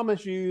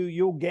promise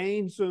you'll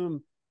gain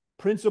some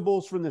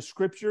principles from the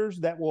scriptures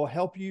that will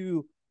help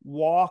you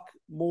walk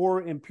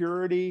more in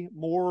purity,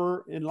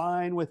 more in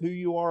line with who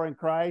you are in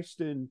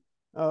Christ. And,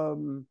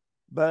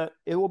 but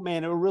it will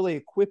really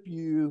equip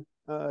you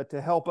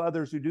to help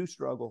others who do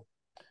struggle.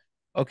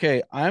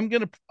 Okay. I'm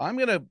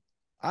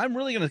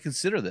really going to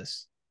consider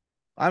this.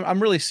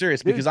 I'm really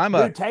serious, because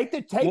take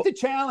the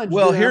challenge.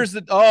 Well, Jim. here's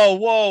the,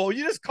 whoa.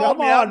 You just called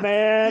me out,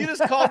 man. You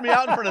just called me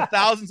out in front of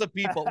thousands of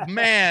people,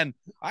 man.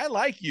 I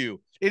like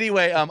you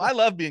anyway. I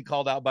love being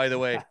called out, by the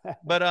way,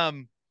 but,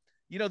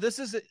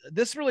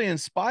 this really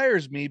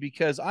inspires me,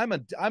 because I'm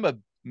a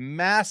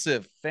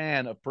massive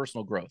fan of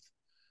personal growth,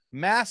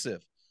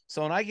 massive.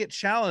 So when I get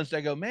challenged,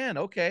 I go, man,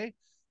 okay,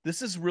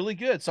 this is really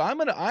good. So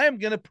I am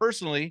going to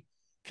personally,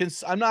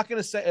 I'm not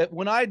going to say,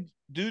 when I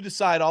do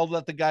decide, I'll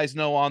let the guys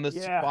know on this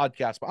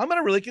podcast, but I'm going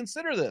to really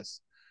consider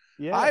this.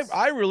 Yes.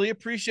 I really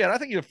appreciate it. I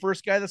think you're the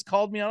first guy that's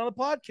called me on the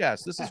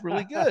podcast. This is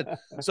really good.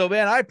 So,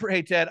 man,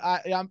 hey, Ted,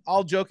 I'm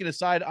all joking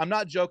aside. I'm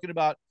not joking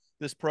about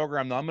this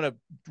program, though. I'm going to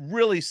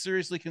really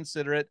seriously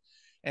consider it.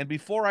 And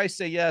before I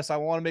say yes, I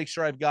want to make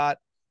sure I've got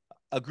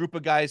a group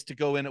of guys to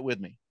go in it with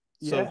me.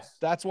 So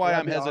that's why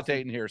I'm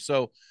hesitating here.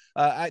 So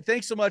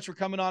thanks so much for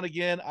coming on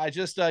again. I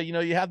just,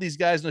 you have these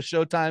guys in the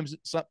show times.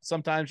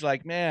 Sometimes you're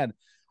like, man,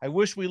 I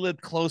wish we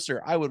lived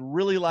closer. I would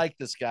really like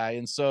this guy.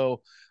 And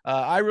so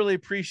I really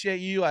appreciate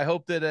you. I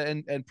hope that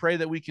and pray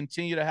that we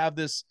continue to have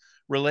this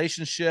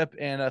relationship.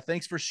 And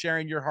thanks for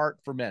sharing your heart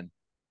for men.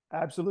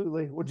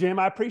 Absolutely. Well, Jim,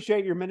 I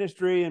appreciate your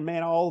ministry, and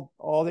man,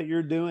 all that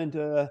you're doing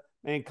to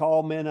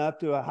call men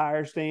up to a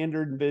higher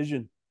standard and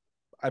vision.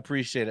 I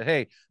appreciate it.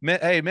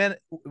 Hey, men,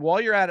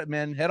 while you're at it,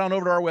 men, head on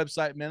over to our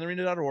website,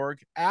 menarena.org.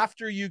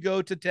 After you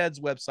go to Ted's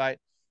website,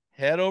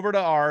 head over to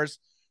ours,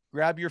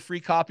 grab your free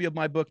copy of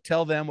my book,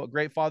 Tell Them What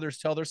Great Fathers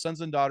Tell Their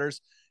Sons and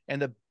Daughters.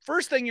 And the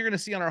first thing you're going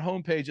to see on our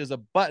homepage is a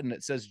button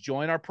that says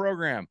join our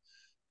program.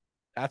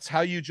 That's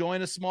how you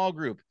join a small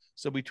group.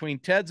 So between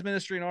Ted's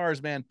ministry and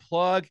ours, man,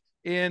 plug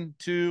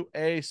into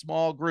a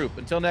small group.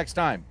 Until next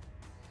time,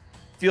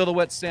 feel the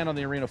wet sand on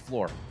the arena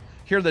floor.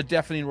 Hear the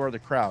deafening roar of the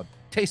crowd.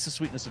 Taste the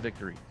sweetness of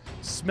victory.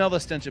 Smell the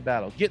stench of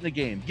battle. Get in the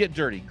game. Get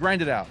dirty.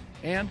 Grind it out.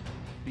 And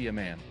be a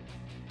man.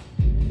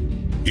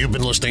 You've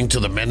been listening to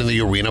the Men in the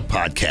Arena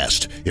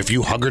podcast. If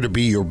you hunger to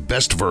be your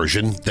best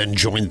version, then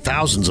join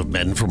thousands of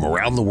men from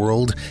around the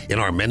world in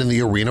our Men in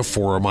the Arena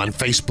forum on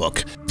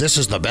Facebook. This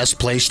is the best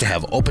place to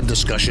have open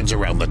discussions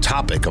around the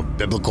topic of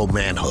biblical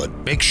manhood.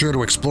 Make sure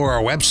to explore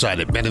our website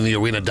at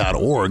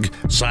meninthearena.org,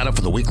 sign up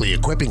for the weekly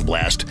equipping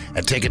blast,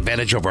 and take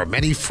advantage of our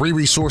many free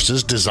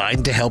resources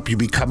designed to help you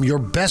become your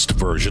best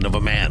version of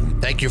a man.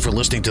 Thank you for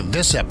listening to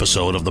this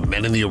episode of the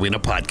Men in the Arena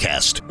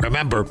podcast.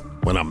 Remember,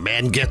 when a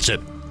man gets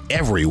it,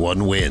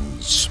 everyone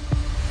wins.